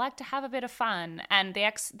star. I like to have a bit of fun. And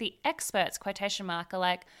the experts, quotation mark, are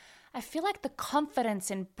like, I feel like the confidence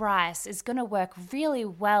in Bryce is going to work really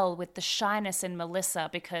well with the shyness in Melissa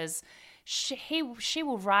because she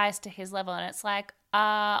will rise to his level. And it's like,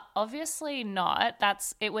 obviously not.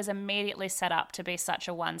 It was immediately set up to be such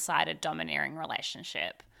a one-sided domineering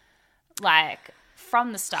relationship. Like,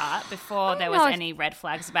 from the start, before there was any red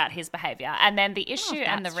flags about his behavior. And then the issue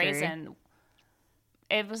and the reason,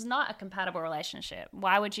 it was not a compatible relationship.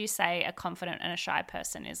 Why would you say a confident and a shy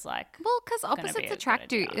person is like... Well, because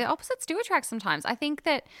opposites do attract sometimes. I think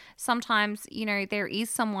that sometimes, you know, there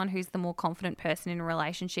is someone who's the more confident person in a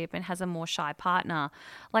relationship and has a more shy partner.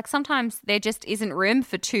 Like, sometimes there just isn't room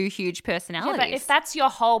for two huge personalities. Yeah, but if that's your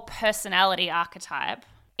whole personality archetype,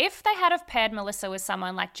 if they had have paired Melissa with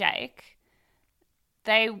someone like Jake...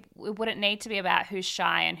 it wouldn't need to be about who's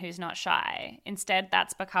shy and who's not shy. Instead,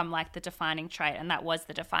 that's become like the defining trait, and that was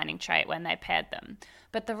the defining trait when they paired them.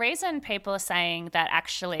 But the reason people are saying that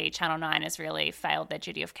actually Channel 9 has really failed their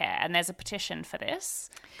duty of care, and there's a petition for this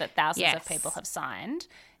that thousands of people have signed,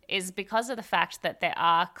 is because of the fact that there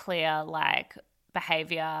are clear like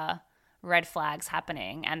behaviour red flags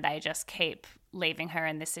happening, and they just keep leaving her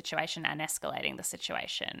in this situation and escalating the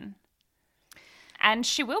situation. And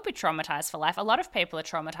she will be traumatized for life. A lot of people are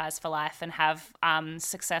traumatized for life and have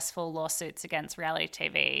successful lawsuits against reality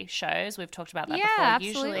TV shows. We've talked about that before,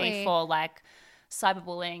 absolutely. Usually for like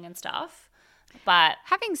cyberbullying and stuff. But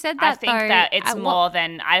having said that, I think that it's more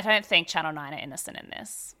than, I don't think Channel 9 are innocent in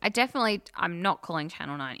this. I'm not calling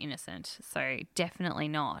Channel 9 innocent, so definitely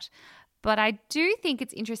not. But I do think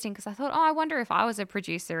it's interesting because I thought, I wonder if I was a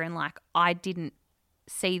producer and like I didn't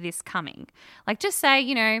see this coming. Like, just say,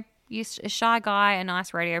 you know, you're a shy guy, a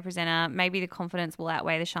nice radio presenter, maybe the confidence will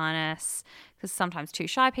outweigh the shyness because sometimes two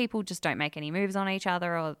shy people just don't make any moves on each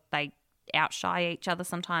other or they outshy each other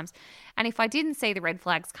sometimes. And if I didn't see the red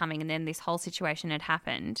flags coming and then this whole situation had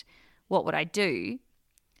happened, what would I do?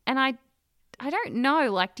 And I don't know,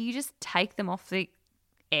 like, do you just take them off the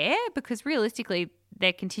air? Because realistically,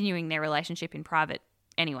 they're continuing their relationship in private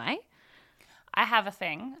anyway. I have a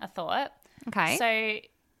thought. Okay. So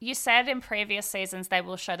you said in previous seasons they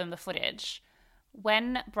will show them the footage.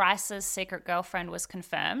 When Bryce's secret girlfriend was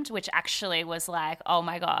confirmed, which actually was like, oh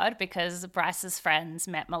my God, because Bryce's friends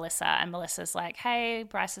met Melissa and Melissa's like, hey,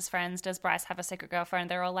 Bryce's friends, does Bryce have a secret girlfriend?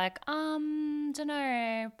 They're all like, don't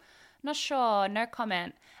know, not sure, no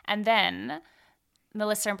comment. And then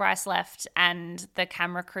Melissa and Bryce left and the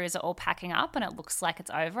camera crews are all packing up and it looks like it's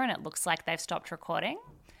over and it looks like they've stopped recording.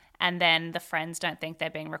 And then the friends don't think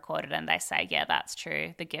they're being recorded and they say, yeah, that's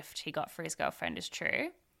true. The gift he got for his girlfriend is true.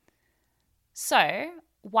 So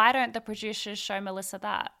why don't the producers show Melissa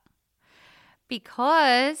that?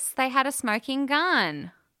 Because they had a smoking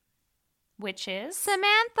gun. Which is?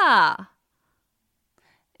 Samantha.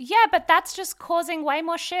 Yeah, but that's just causing way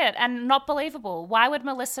more shit and not believable. Why would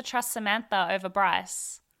Melissa trust Samantha over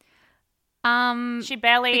Bryce? She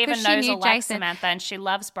barely even knows or likes Samantha and she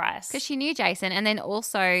loves Bryce. Because she knew Jason, and then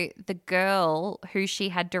also the girl who she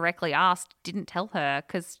had directly asked didn't tell her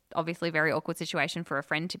because obviously very awkward situation for a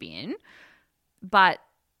friend to be in. But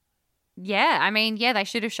yeah, I mean, yeah, they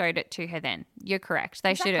should have showed it to her then. You're correct.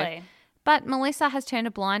 They should have. But Melissa has turned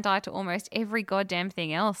a blind eye to almost every goddamn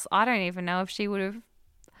thing else. I don't even know if she would have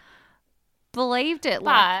believed it.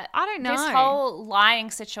 But I don't know. This whole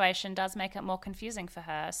lying situation does make it more confusing for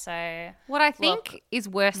her. So what I think is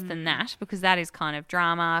worse than that, because that is kind of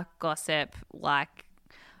drama, gossip, like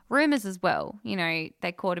rumors as well. You know,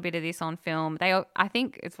 they caught a bit of this on film. I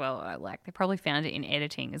think as well, like they probably found it in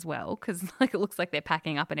editing as well, because like it looks like they're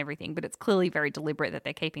packing up and everything, but it's clearly very deliberate that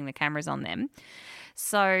they're keeping the cameras on them.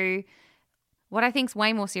 So what I think is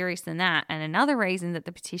way more serious than that, and another reason that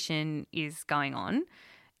the petition is going on,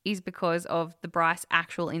 is because of the Bryce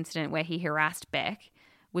actual incident where he harassed Beck,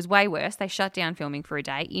 was way worse. They shut down filming for a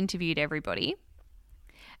day, interviewed everybody,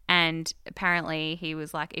 and apparently he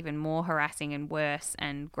was like even more harassing and worse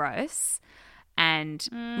and gross. And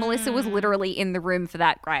Melissa was literally in the room for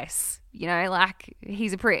that, Grace. You know, like,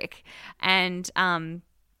 he's a prick. And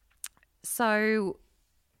so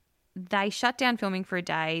they shut down filming for a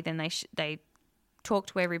day. Then they talked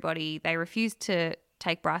to everybody. They refused to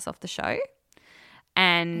take Bryce off the show.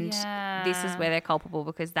 And this is where they're culpable,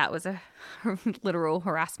 because that was a literal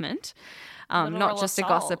harassment, not just assault. a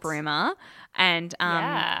gossip rumor. And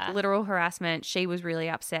literal harassment. She was really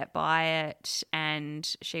upset by it, and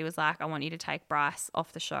she was like, I want you to take Bryce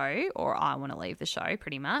off the show, or I want to leave the show,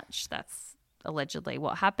 pretty much. That's allegedly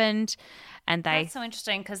what happened. And That's so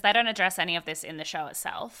interesting, because they don't address any of this in the show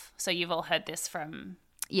itself. So you've all heard this from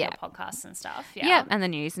your podcasts and stuff. Yeah, and the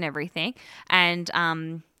news and everything. And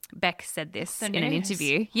Beck said this in an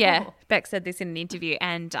interview. Yeah, Beck said this in an interview,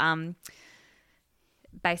 and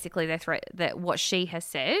basically that what she has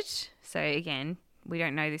said. So again, we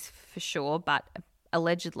don't know this for sure, but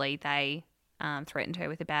allegedly they threatened her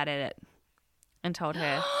with a bad edit and told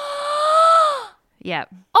her. Yeah.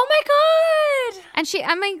 Oh my god! And she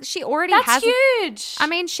already That's has. huge. I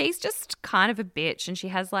mean, she's just kind of a bitch, and she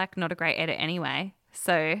has like not a great edit anyway.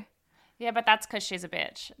 So. Yeah, but that's because she's a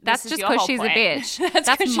bitch. That's just because she's a bitch.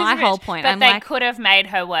 That's my whole point. But they could have made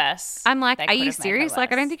her worse. I'm like, are you serious?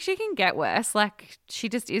 Like, I don't think she can get worse. Like, she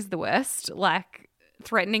just is the worst. Like,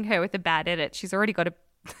 threatening her with a bad edit. She's already got a,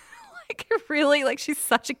 like, really, like, she's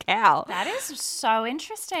such a cow. That is so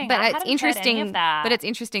interesting. But I it's hadn't interesting. heard any of that. But it's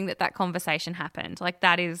interesting that conversation happened. Like,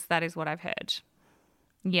 that is what I've heard.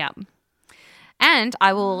 Yeah. And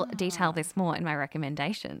I will detail this more in my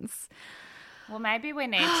recommendations. Well, maybe we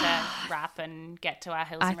need to wrap and get to our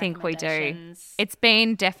Hills and I think we do. recommendations. It's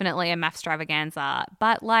been definitely a mathstravaganza.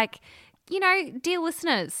 But, like, you know, dear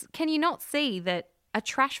listeners, can you not see that a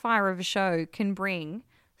trash fire of a show can bring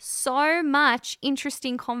so much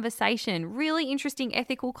interesting conversation, really interesting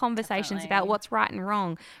ethical conversations about what's right and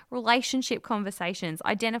wrong, relationship conversations,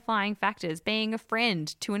 identifying factors, being a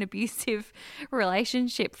friend to an abusive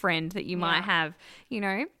relationship friend that you might have, you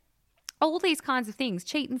know? All these kinds of things,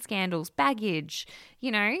 cheating scandals, baggage,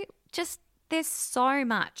 you know, just there's so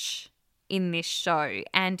much in this show.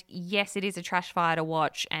 And yes, it is a trash fire to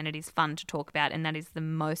watch, and it is fun to talk about, and that is the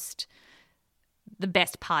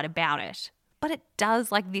best part about it. But it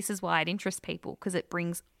does, like, this is why it interests people, because it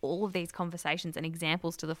brings all of these conversations and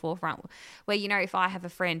examples to the forefront where, you know, if I have a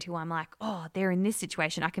friend who I'm like, oh, they're in this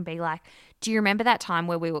situation, I can be like, do you remember that time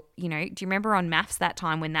where we were, you know, do you remember on maths that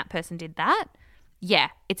time when that person did that? Yeah,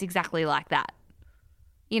 it's exactly like that.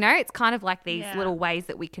 You know, it's kind of like these little ways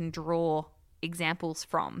that we can draw examples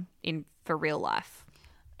from for real life.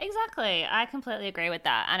 Exactly. I completely agree with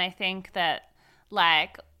that. And I think that,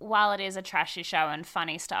 like, while it is a trashy show and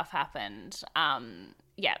funny stuff happened,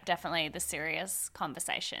 definitely the serious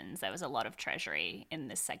conversations. There was a lot of treasury in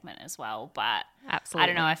this segment as well. But absolutely, I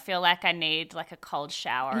don't know. I feel like I need like a cold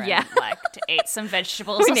shower and like to eat some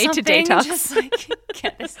vegetables. We or need something. to detox. Just like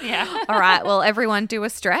get this. Yeah. All right. Well, everyone, do a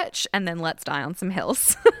stretch and then let's die on some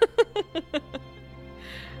hills.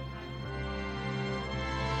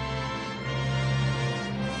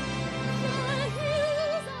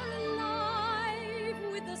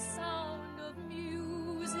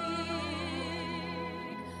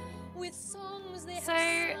 So,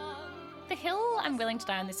 the hill I'm willing to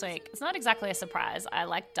die on this week, it's not exactly a surprise. I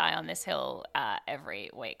like die on this hill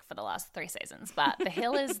every week for the last 3 seasons. But the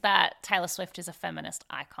hill is that Taylor Swift is a feminist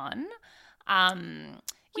icon.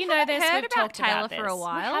 You know this. We've talked Taylor about this for a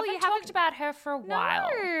while. We haven't talked about her for a while.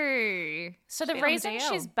 No. So the reason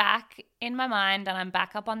she's back in my mind and I'm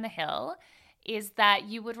back up on the hill is that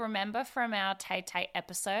you would remember from our Tay Tay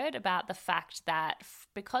episode about the fact that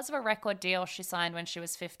because of a record deal she signed when she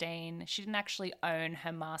was 15, she didn't actually own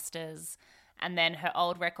her masters, and then her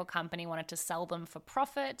old record company wanted to sell them for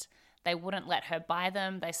profit. They wouldn't let her buy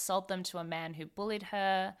them. They sold them to a man who bullied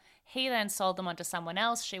her. He then sold them on to someone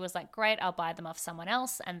else. She was like, great, I'll buy them off someone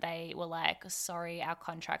else. And they were like, sorry, our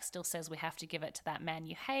contract still says we have to give it to that man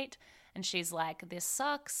you hate. And she's like, this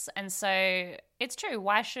sucks. And so it's true.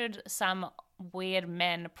 Why should some weird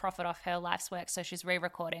men profit off her life's work? So she's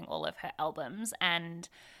re-recording all of her albums. And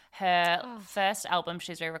her first album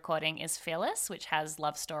she's re-recording is Fearless, which has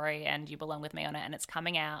Love Story and You Belong With Me on it. And it's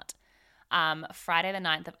coming out Friday the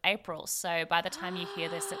 9th of April. So by the time you hear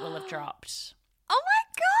this, it will have dropped. Oh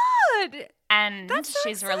my God. And That's so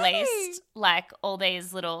she's exciting. released like all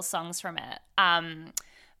these little songs from it.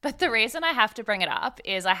 But the reason I have to bring it up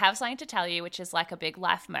is I have something to tell you, which is like a big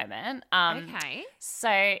life moment. Okay. So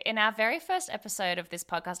in our very first episode of this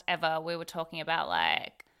podcast ever, we were talking about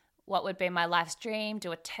like what would be my life's dream,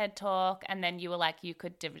 do a TED Talk. And then you were like, you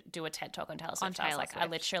could do a TED Talk on Taylor Swift. I was like, I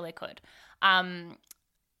literally could.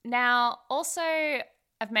 Now, also,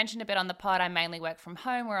 I've mentioned a bit on the pod, I mainly work from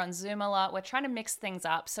home. We're on Zoom a lot. We're trying to mix things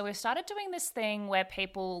up. So we've started doing this thing where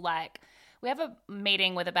people we have a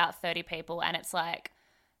meeting with about 30 people and it's like,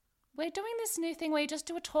 we're doing this new thing where you just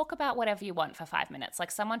do a talk about whatever you want for 5 minutes.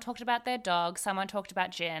 Like someone talked about their dog, someone talked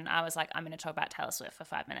about gin. I was like, I'm going to talk about Taylor Swift for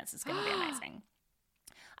 5 minutes. It's going to be amazing.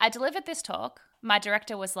 I delivered this talk. My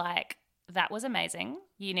director was like, that was amazing.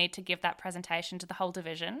 You need to give that presentation to the whole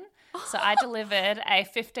division. So I delivered a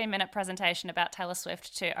 15-minute presentation about Taylor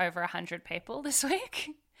Swift to over 100 people this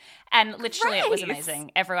week. And literally it was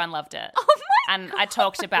amazing. Everyone loved it. Oh my And God. I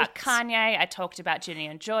talked about Kanye. I talked about Ginny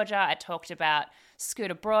and Georgia. I talked about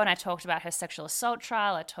Scooter Braun. I talked about her sexual assault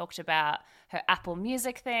trial. I talked about her Apple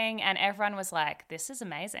Music thing. And everyone was like, this is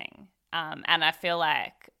amazing. And I feel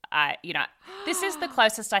like this is the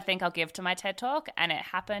closest I think I'll give to my TED Talk, and it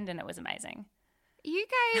happened, and it was amazing. You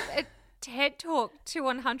gave a TED Talk to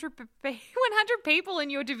 100 people in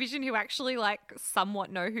your division who actually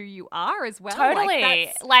somewhat know who you are as well.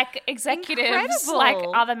 Totally. Like executives, incredible. like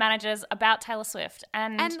other managers about Taylor Swift.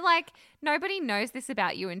 And nobody knows this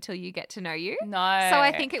about you until you get to know you. No. So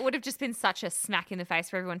I think it would have just been such a smack in the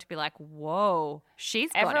face for everyone to be like, whoa,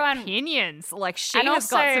 she's got opinions. Like she has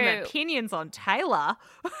got some opinions on Taylor.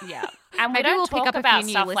 Yeah. And we Maybe don't we'll pick talk up a about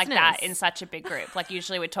few stuff new like that listeners. in such a big group. Like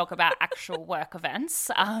usually we talk about actual work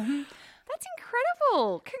events. That's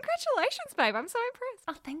incredible. Congratulations, babe. I'm so impressed.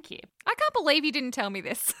 Oh, thank you. I can't believe you didn't tell me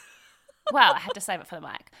this. Well, I had to save it for the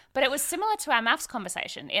mic. But it was similar to our maths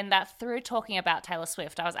conversation in that through talking about Taylor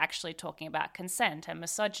Swift, I was actually talking about consent and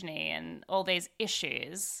misogyny and all these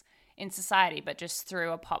issues in society, but just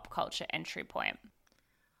through a pop culture entry point.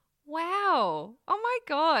 Wow. Oh my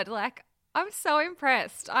God. I'm so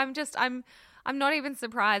impressed. I'm not even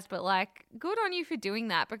surprised, but good on you for doing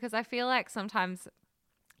that, because I feel like sometimes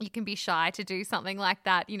you can be shy to do something like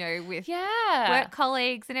that, with work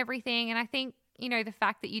colleagues and everything. And I think, the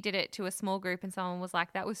fact that you did it to a small group and someone was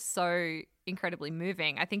like, that was so incredibly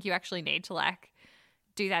moving. I think you actually need to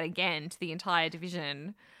do that again to the entire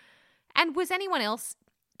division. And was anyone else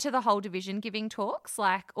to the whole division giving talks,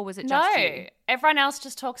 or was it just you? No, everyone else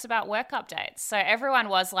just talks about work updates. So everyone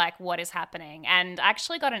was like, what is happening? And I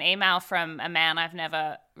actually got an email from a man I've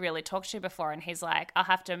never really talked to before, and he's like, I'll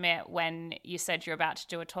have to admit, when you said you're about to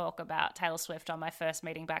do a talk about Taylor Swift on my first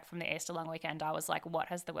meeting back from the Easter long weekend, I was like, what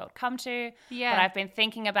has the world come to? Yeah. But I've been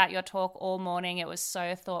thinking about your talk all morning. It was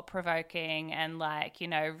so thought-provoking and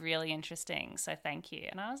really interesting. So thank you.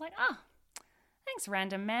 And I was like, oh, thanks,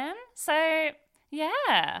 random man. So...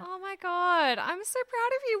 yeah. Oh my God. I'm so proud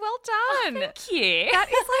of you. Well done. Oh, thank you. That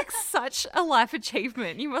is such a life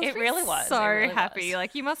achievement. You must It be really was. so It really happy. was.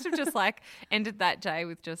 You must have just ended that day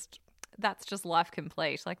with that's just life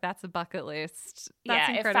complete. That's a bucket list. That's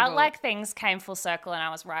incredible. It felt like things came full circle and I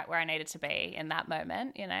was right where I needed to be in that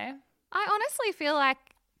moment, I honestly feel like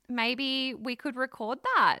maybe we could record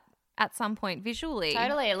that at some point visually.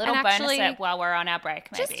 Totally. A little and bonus actually ep while we're on our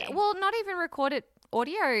break, maybe. Not even record it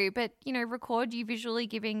audio, but record you visually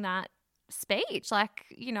giving that speech,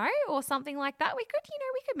 or something like that. We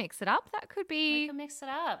could mix it up. That could be. We can mix it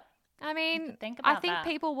up. I mean, think about I think that.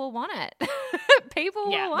 people will want it. People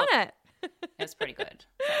will want it. It was pretty good.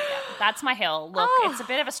 So, yeah, that's my hill. Look, it's a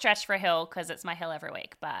bit of a stretch for a hill because it's my hill every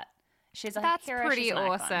week, but she's a That's hero. pretty she's an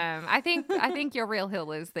icon. awesome. I think your real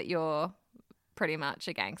hill is that you're pretty much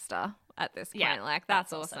a gangster at this point. Yeah,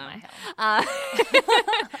 that's also awesome. my hill.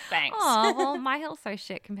 Thanks. Oh, well, my hill's so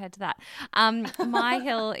shit compared to that. My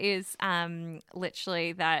hill is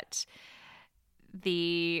literally that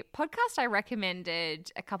the podcast I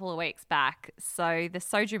recommended a couple of weeks back, so the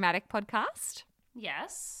So Dramatic podcast.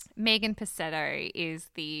 Yes. Megan Passetto is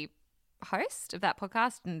the host of that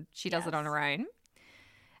podcast, and she does it on her own.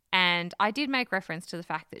 And I did make reference to the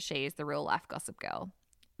fact that she is the real life Gossip Girl,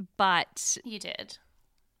 but You did.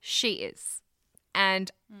 she is.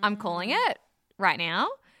 And I'm calling it right now.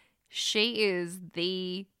 She is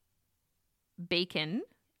the beacon,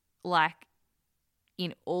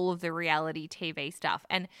 in all of the reality TV stuff.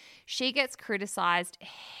 And she gets criticized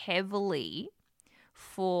heavily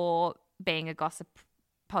for being a gossip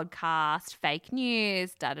podcast, fake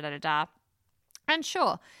news, da-da-da-da-da. And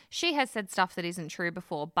sure, she has said stuff that isn't true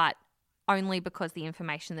before, but only because the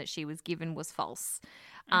information that she was given was false.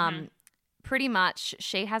 Pretty much,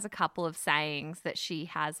 she has a couple of sayings that she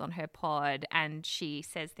has on her pod, and she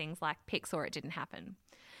says things like, pics or it didn't happen.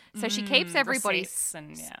 So she keeps everybody's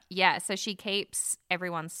so she keeps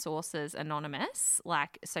everyone's sources anonymous.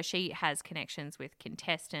 So she has connections with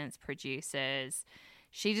contestants, producers.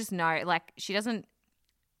 She just she doesn't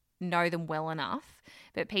know them well enough,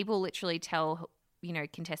 but people literally tell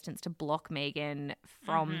contestants to block Megan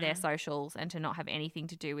from their socials and to not have anything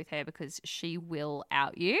to do with her because she will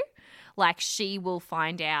out you. Like, she will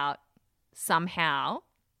find out somehow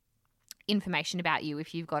information about you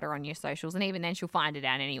if you've got her on your socials, and even then she'll find it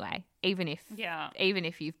out anyway, even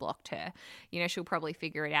if you've blocked her. She'll probably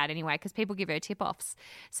figure it out anyway because people give her tip-offs.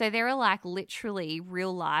 So there are like literally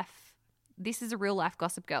real life, this is a real life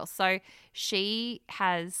Gossip Girl. So she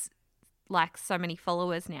has like so many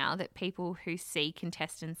followers now that people who see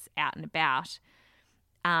contestants out and about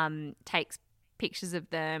takes pictures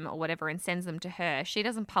of them or whatever and sends them to her. She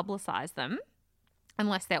doesn't publicize them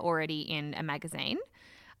unless they're already in a magazine.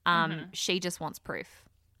 She just wants proof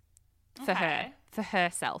for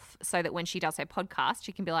herself, so that when she does her podcast,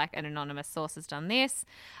 she can be like, an anonymous source has done this.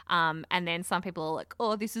 And then some people are like,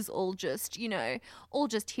 oh, this is all just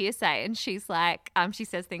hearsay. And she's like, she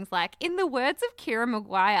says things like, in the words of Kira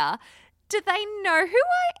Maguire, do they know who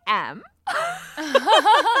I am?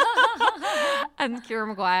 And Kira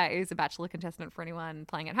Maguire is a Bachelor contestant for anyone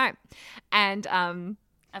playing at home. And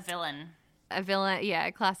a villain,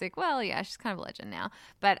 yeah, classic. Well, yeah, she's kind of a legend now.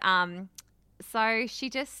 But so she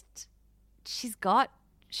got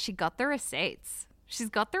the receipts. She's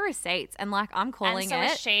got the receipts, and like I'm calling it. And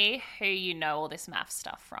so is she who all this math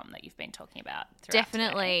stuff from that you've been talking about throughout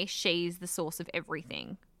Definitely, today. She's the source of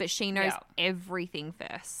everything, but she knows everything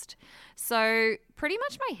first. So pretty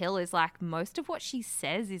much my hill is like most of what she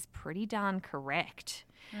says is pretty darn correct.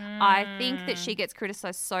 I think that she gets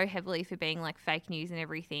criticised so heavily for being like fake news and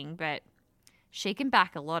everything, but she can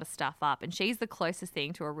back a lot of stuff up, and she's the closest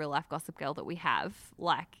thing to a real life Gossip Girl that we have,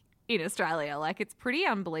 like, in Australia. Like, it's pretty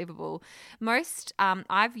unbelievable. Most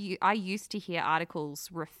I used to hear articles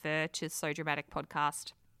refer to So Dramatic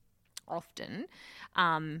podcast often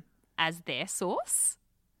as their source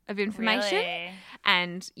of information. Really?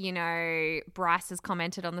 And Bryce has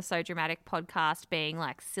commented on the So Dramatic podcast being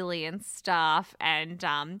like silly and stuff, and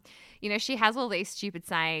she has all these stupid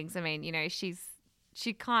sayings. I mean,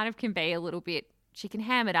 she kind of can be a little bit, she can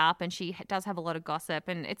ham it up, and she does have a lot of gossip,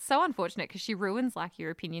 and it's so unfortunate because she ruins like your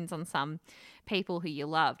opinions on some people who you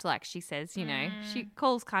loved. Like she says, she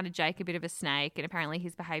calls kind of Jake a bit of a snake, and apparently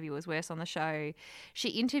his behaviour was worse on the show. She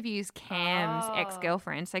interviews Cam's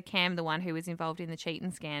ex-girlfriend. So Cam, the one who was involved in the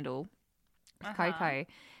cheating scandal with Coco,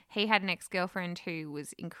 he had an ex-girlfriend who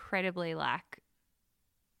was incredibly like,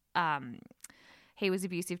 he was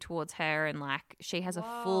abusive towards her, and like she has a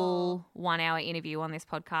full 1 hour interview on this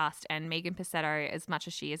podcast. And Megan Passetto, as much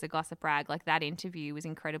as she is a gossip rag, like that interview was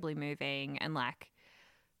incredibly moving and like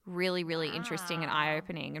really, really interesting and eye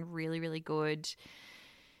opening and really, really good.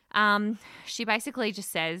 She basically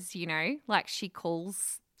just says, like she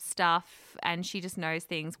calls stuff and she just knows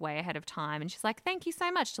things way ahead of time, and she's like, thank you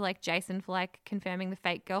so much to like Jason for like confirming the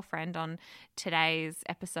fake girlfriend on today's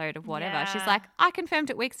episode of whatever. She's like, I confirmed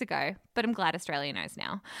it weeks ago, but I'm glad Australia knows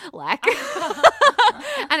now, like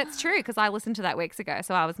and it's true because I listened to that weeks ago,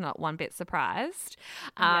 so I was not one bit surprised.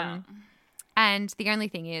 And the only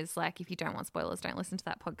thing is, like, if you don't want spoilers, don't listen to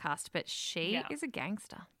that podcast, but she is a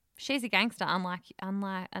gangster. She's a gangster, unlike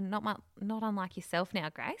not unlike yourself now,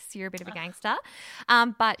 Grace. You're a bit of a gangster.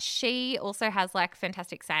 But she also has like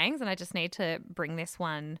fantastic sayings, and I just need to bring this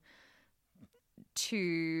one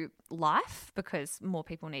to life because more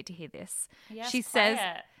people need to hear this. Yes, she says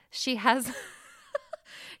she has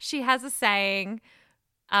a saying.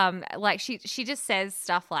 Like she just says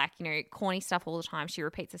stuff like, corny stuff all the time. She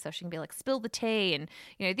repeats herself. She can be like, spill the tea, and,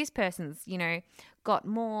 this person's, got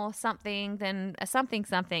more something than a something,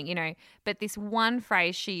 But this one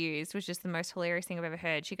phrase she used was just the most hilarious thing I've ever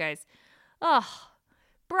heard. She goes, oh,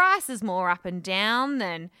 Bryce is more up and down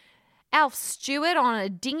than Alf Stewart on a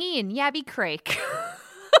dinghy in Yabby Creek.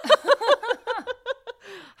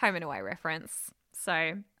 Home and Away reference. So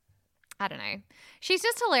I don't know. She's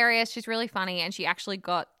just hilarious. She's really funny, and she's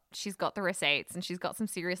got the receipts, and she's got some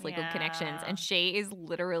seriously good connections, and she is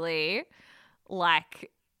literally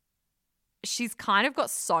like, she's kind of got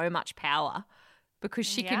so much power because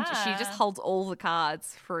she just holds all the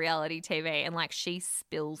cards for reality TV, and like she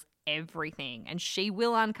spills everything, and she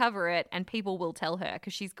will uncover it, and people will tell her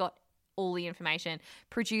because she's got all the information.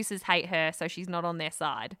 Producers hate her, so she's not on their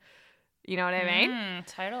side. You know what I mean?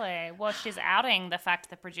 Totally. Well, she's outing the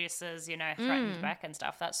fact that producers, threatened Beck and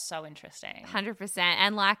stuff. That's so interesting. 100%.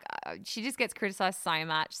 And like, she just gets criticized so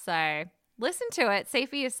much. So listen to it, see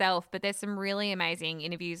for yourself. But there's some really amazing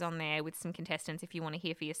interviews on there with some contestants if you want to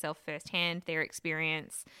hear for yourself firsthand their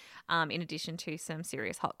experience, in addition to some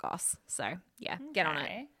serious hot goss. So yeah, get on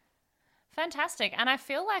it. Fantastic. And I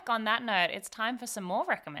feel like on that note, it's time for some more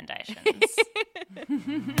recommendations.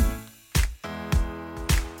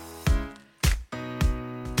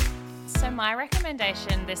 So my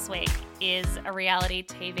recommendation this week is a reality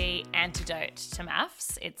TV antidote to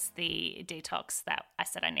MAFS. It's the detox that I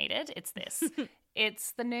said I needed. It's this.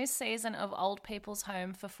 It's the new season of Old People's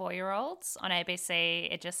Home for 4-year-olds on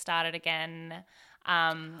ABC. It just started again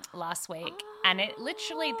last week. And it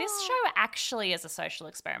literally, this show actually is a social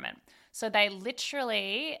experiment. So they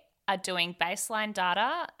literally are doing baseline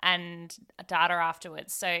data and data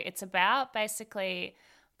afterwards. So it's about basically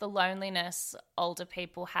the loneliness older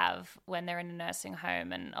people have when they're in a nursing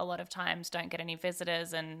home and a lot of times don't get any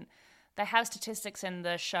visitors. And they have statistics in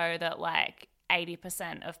the show that like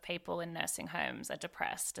 80% of people in nursing homes are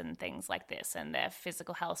depressed and things like this, and their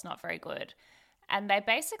physical health's not very good. And they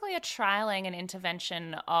basically are trialing an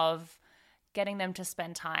intervention of getting them to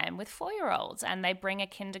spend time with 4-year-olds, and they bring a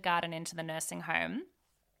kindergarten into the nursing home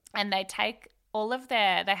and they take all of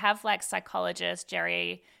they have like psychologists,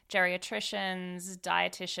 geriatricians,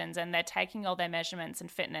 dietitians, and they're taking all their measurements and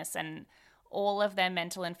fitness, and all of their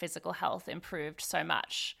mental and physical health improved so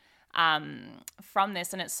much from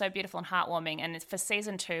this. And it's so beautiful and heartwarming. And it's for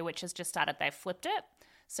season 2, which has just started, they've flipped it.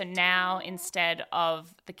 So now instead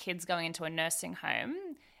of the kids going into a nursing home,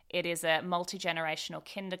 it is a multi-generational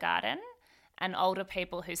kindergarten, and older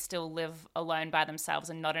people who still live alone by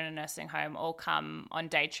themselves and not in a nursing home all come on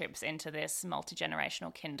day trips into this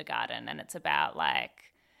multi-generational kindergarten. And it's about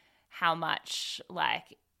like how much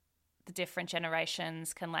like the different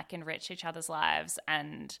generations can like enrich each other's lives.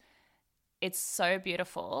 And it's so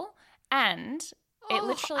beautiful. And it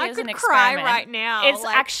literally is an experiment. Cry right now. It's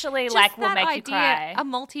like, actually like will make you cry. A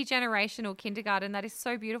multi-generational kindergarten, that is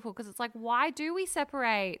so beautiful, because it's like, why do we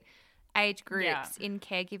separate age groups in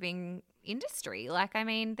caregiving industry? Like, I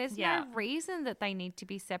mean, there's no reason that they need to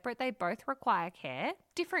be separate. They both require care,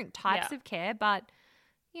 different types of care, but,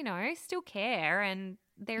 you know, still care, and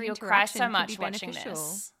their You'll interaction cry so much can be watching beneficial.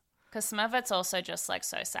 this. Because some of it's also just like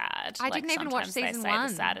so sad. I didn't even watch sometimes season they say 1.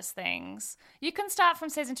 the saddest things. You can start from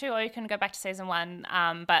season 2 or you can go back to season 1.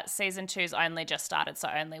 But season 2's only just started, so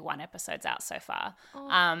only 1 episode's out so far.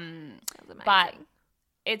 But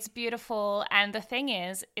it's beautiful. And the thing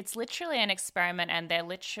is, it's literally an experiment, and they're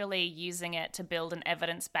literally using it to build an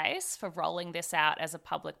evidence base for rolling this out as a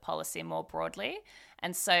public policy more broadly.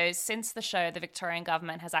 And so since the show, the Victorian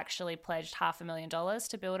government has actually pledged $500,000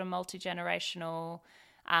 to build a multi-generational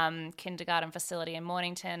kindergarten facility in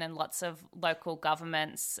Mornington, and lots of local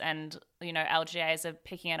governments and, you know, LGAs are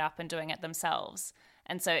picking it up and doing it themselves.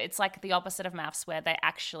 And so it's like the opposite of MAFS, where they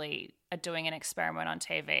actually are doing an experiment on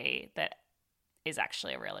TV that is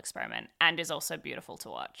actually a real experiment and is also beautiful to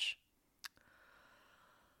watch.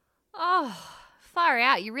 Oh, far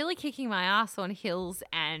out. You're really kicking my ass on Hills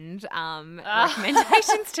and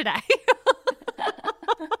recommendations today.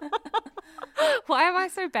 Why am I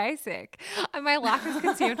so basic? My life is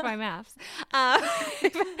consumed by MAFS.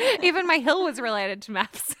 Even my Hill was related to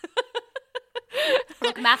MAFS.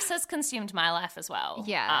 Look, MAFS has consumed my life as well.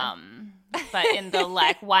 Yeah. But in the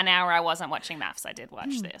 1 hour I wasn't watching MAFS, I did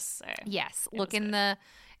watch this. So yes. Look, in the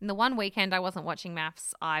one weekend I wasn't watching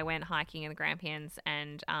MAFS, I went hiking in the Grampians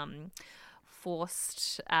and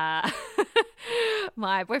forced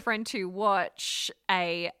my boyfriend to watch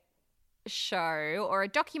a show or a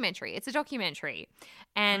documentary. It's a documentary.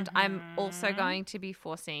 And I'm also going to be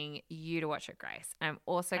forcing you to watch it, Grace. I'm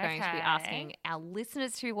also going to be asking our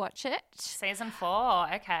listeners to watch it. Season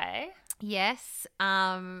 4, okay. Yes.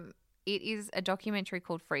 It is a documentary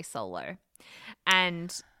called Free Solo.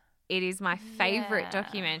 And it is my favorite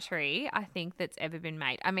documentary, I think, that's ever been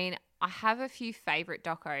made. I mean, I have a few favorite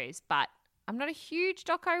docos, but I'm not a huge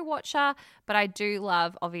doco watcher, but I do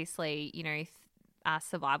love, obviously, you know,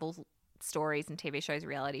 survival stories and TV shows,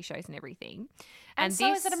 reality shows and everything. And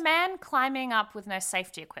so is it a man climbing up with no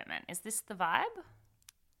safety equipment? Is this the vibe?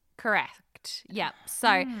 Correct. Yep. So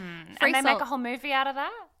and they make a whole movie out of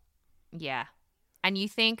that? Yeah. And you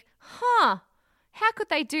think, how could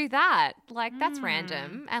they do that? Like, that's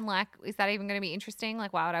random. And like, is that even going to be interesting?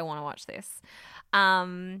 Like, why would I want to watch this?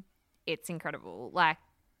 It's incredible. Like,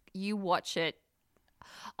 you watch it.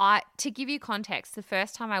 To give you context, the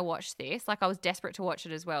first time I watched this, like, I was desperate to watch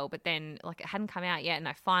it as well, but then like it hadn't come out yet, and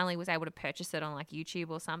I finally was able to purchase it on like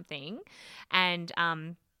YouTube or something. And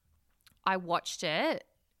I watched it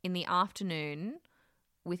in the afternoon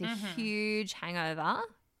with a huge hangover.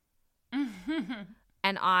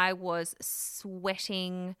 And I was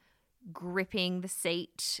sweating, gripping the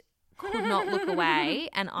seat, could not look away,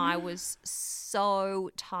 and I was so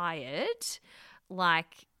tired.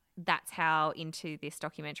 Like, that's how into this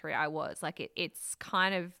documentary I was. Like, it's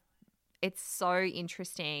so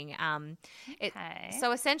interesting.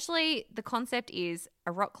 So essentially the concept is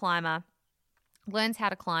a rock climber learns how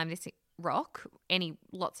to climb this rock,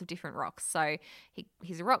 lots of different rocks. So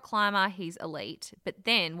he's a rock climber, he's elite. But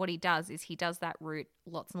then what he does is he does that route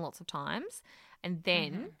lots and lots of times, and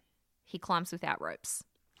then he climbs without ropes.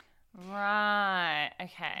 Right.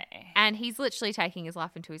 Okay. And he's literally taking his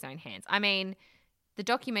life into his own hands. I mean, the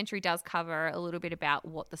documentary does cover a little bit about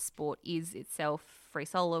what the sport is itself, free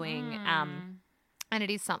soloing. And it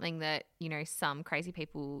is something that, you know, some crazy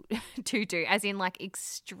people do, as in like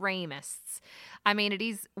extremists. I mean, it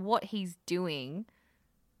is what he's doing.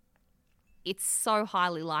 It's so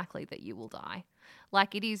highly likely that you will die.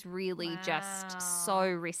 Like, it is really just so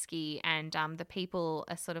risky. And the people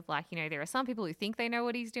are sort of like, you know, there are some people who think they know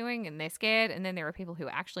what he's doing and they're scared. And then there are people who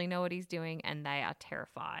actually know what he's doing and they are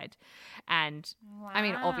terrified. And I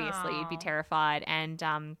mean, obviously you'd be terrified. And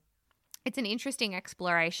it's an interesting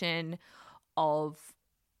exploration of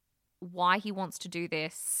why he wants to do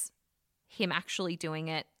this, him actually doing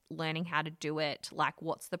it, learning how to do it, like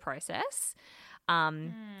what's the process,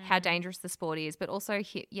 how dangerous the sport is, but also,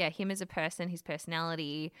 him as a person, his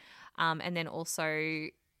personality, and then also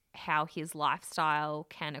how his lifestyle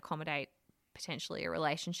can accommodate potentially a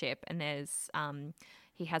relationship. And there's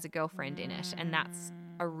he has a girlfriend in it, and that's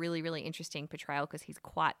a really, really interesting portrayal because he's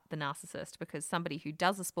quite the narcissist, because somebody who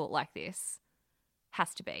does a sport like this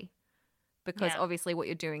has to be. Because obviously what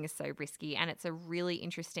you're doing is so risky, and it's a really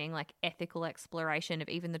interesting like ethical exploration of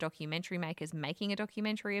even the documentary makers making a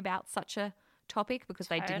documentary about such a topic, because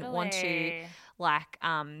they didn't want to like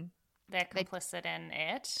they're complicit in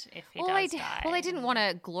it if he does die. Well, they didn't want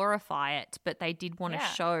to glorify it, but they did want to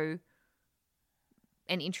show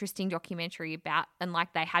an interesting documentary about, and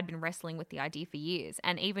like they had been wrestling with the idea for years.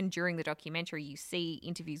 And even during the documentary, you see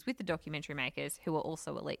interviews with the documentary makers who are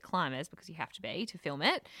also elite climbers, because you have to be to film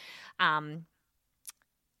it. And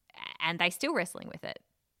they still wrestling with it,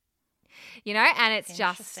 you know, and it's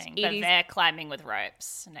just, but they're climbing with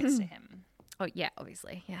ropes next to him. Oh yeah,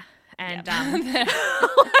 obviously. Yeah. And they're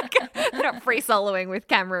not free soloing with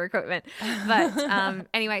camera equipment. But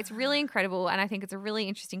anyway, it's really incredible, and I think it's a really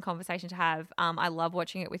interesting conversation to have. I love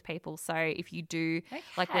watching it with people. So if you do,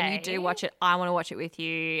 like when you do watch it, I want to watch it with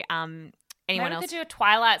you. Anyone else? We could do a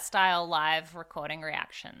Twilight-style live recording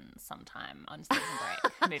reaction sometime on Season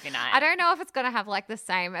Break movie night. I don't know if it's going to have like the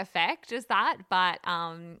same effect as that, but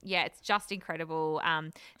it's just incredible.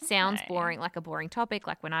 Sounds boring, like a boring topic.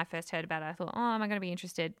 Like when I first heard about it, I thought, oh, am I going to be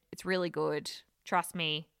interested? It's really good. Trust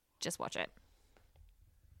me. Just watch it.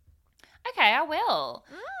 Okay, I will.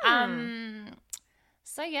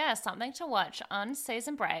 So yeah, something to watch on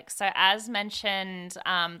Season Break. So as mentioned,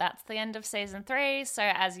 that's the end of Season 3. So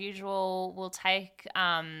as usual, we'll take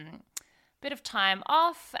a bit of time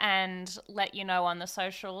off and let you know on the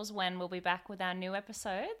socials when we'll be back with our new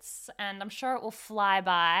episodes. And I'm sure it will fly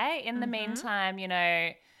by. In the meantime, you know,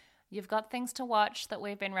 you've got things to watch that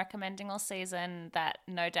we've been recommending all season that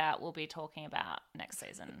no doubt we'll be talking about next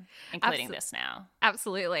season, including this now.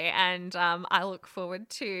 Absolutely. And I look forward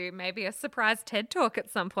to maybe a surprise TED Talk at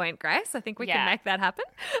some point, Grace. I think we can make that happen.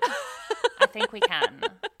 I think we can.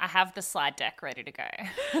 I have the slide deck ready to go.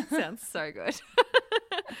 Sounds so good.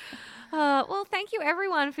 Well, thank you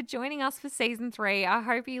everyone for joining us for Season 3. I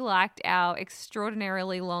hope you liked our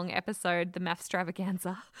extraordinarily long episode, the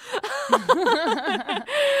Mathstravaganza.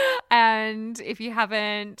 And if you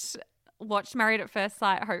haven't watched Married at First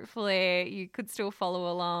Sight, hopefully you could still follow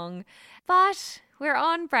along. But we're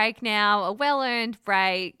on break now, a well-earned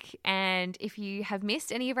break. And if you have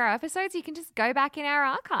missed any of our episodes, you can just go back in our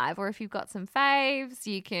archive. Or if you've got some faves,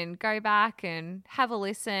 you can go back and have a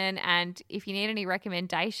listen. And if you need any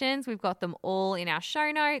recommendations, we've got them all in our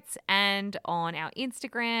show notes and on our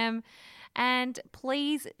Instagram. And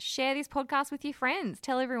please share this podcast with your friends.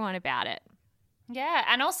 Tell everyone about it. Yeah,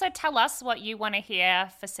 and also tell us what you want to hear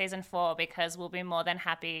for Season 4, because we'll be more than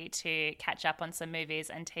happy to catch up on some movies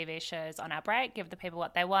and TV shows on our break, give the people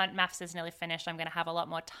what they want. Maths is nearly finished. I'm going to have a lot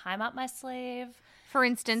more time up my sleeve. For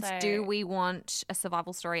instance, do we want a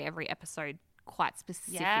survival story every episode quite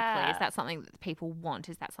specifically? Is that something that the people want?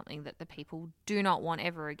 Is that something that the people do not want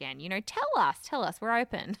ever again? You know, tell us. We're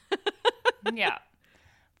open. Yeah.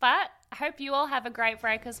 But I hope you all have a great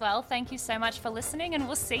break as well. Thank you so much for listening, and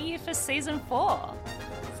we'll see you for Season 4.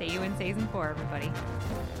 See you in Season 4, everybody.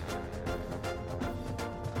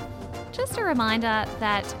 Just a reminder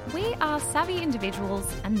that we are savvy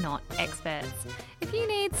individuals and not experts. If you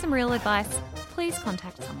need some real advice, please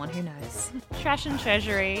contact someone who knows. Trash and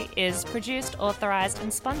Treasury is produced, authorised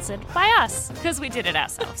and sponsored by us, because we did it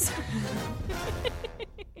ourselves.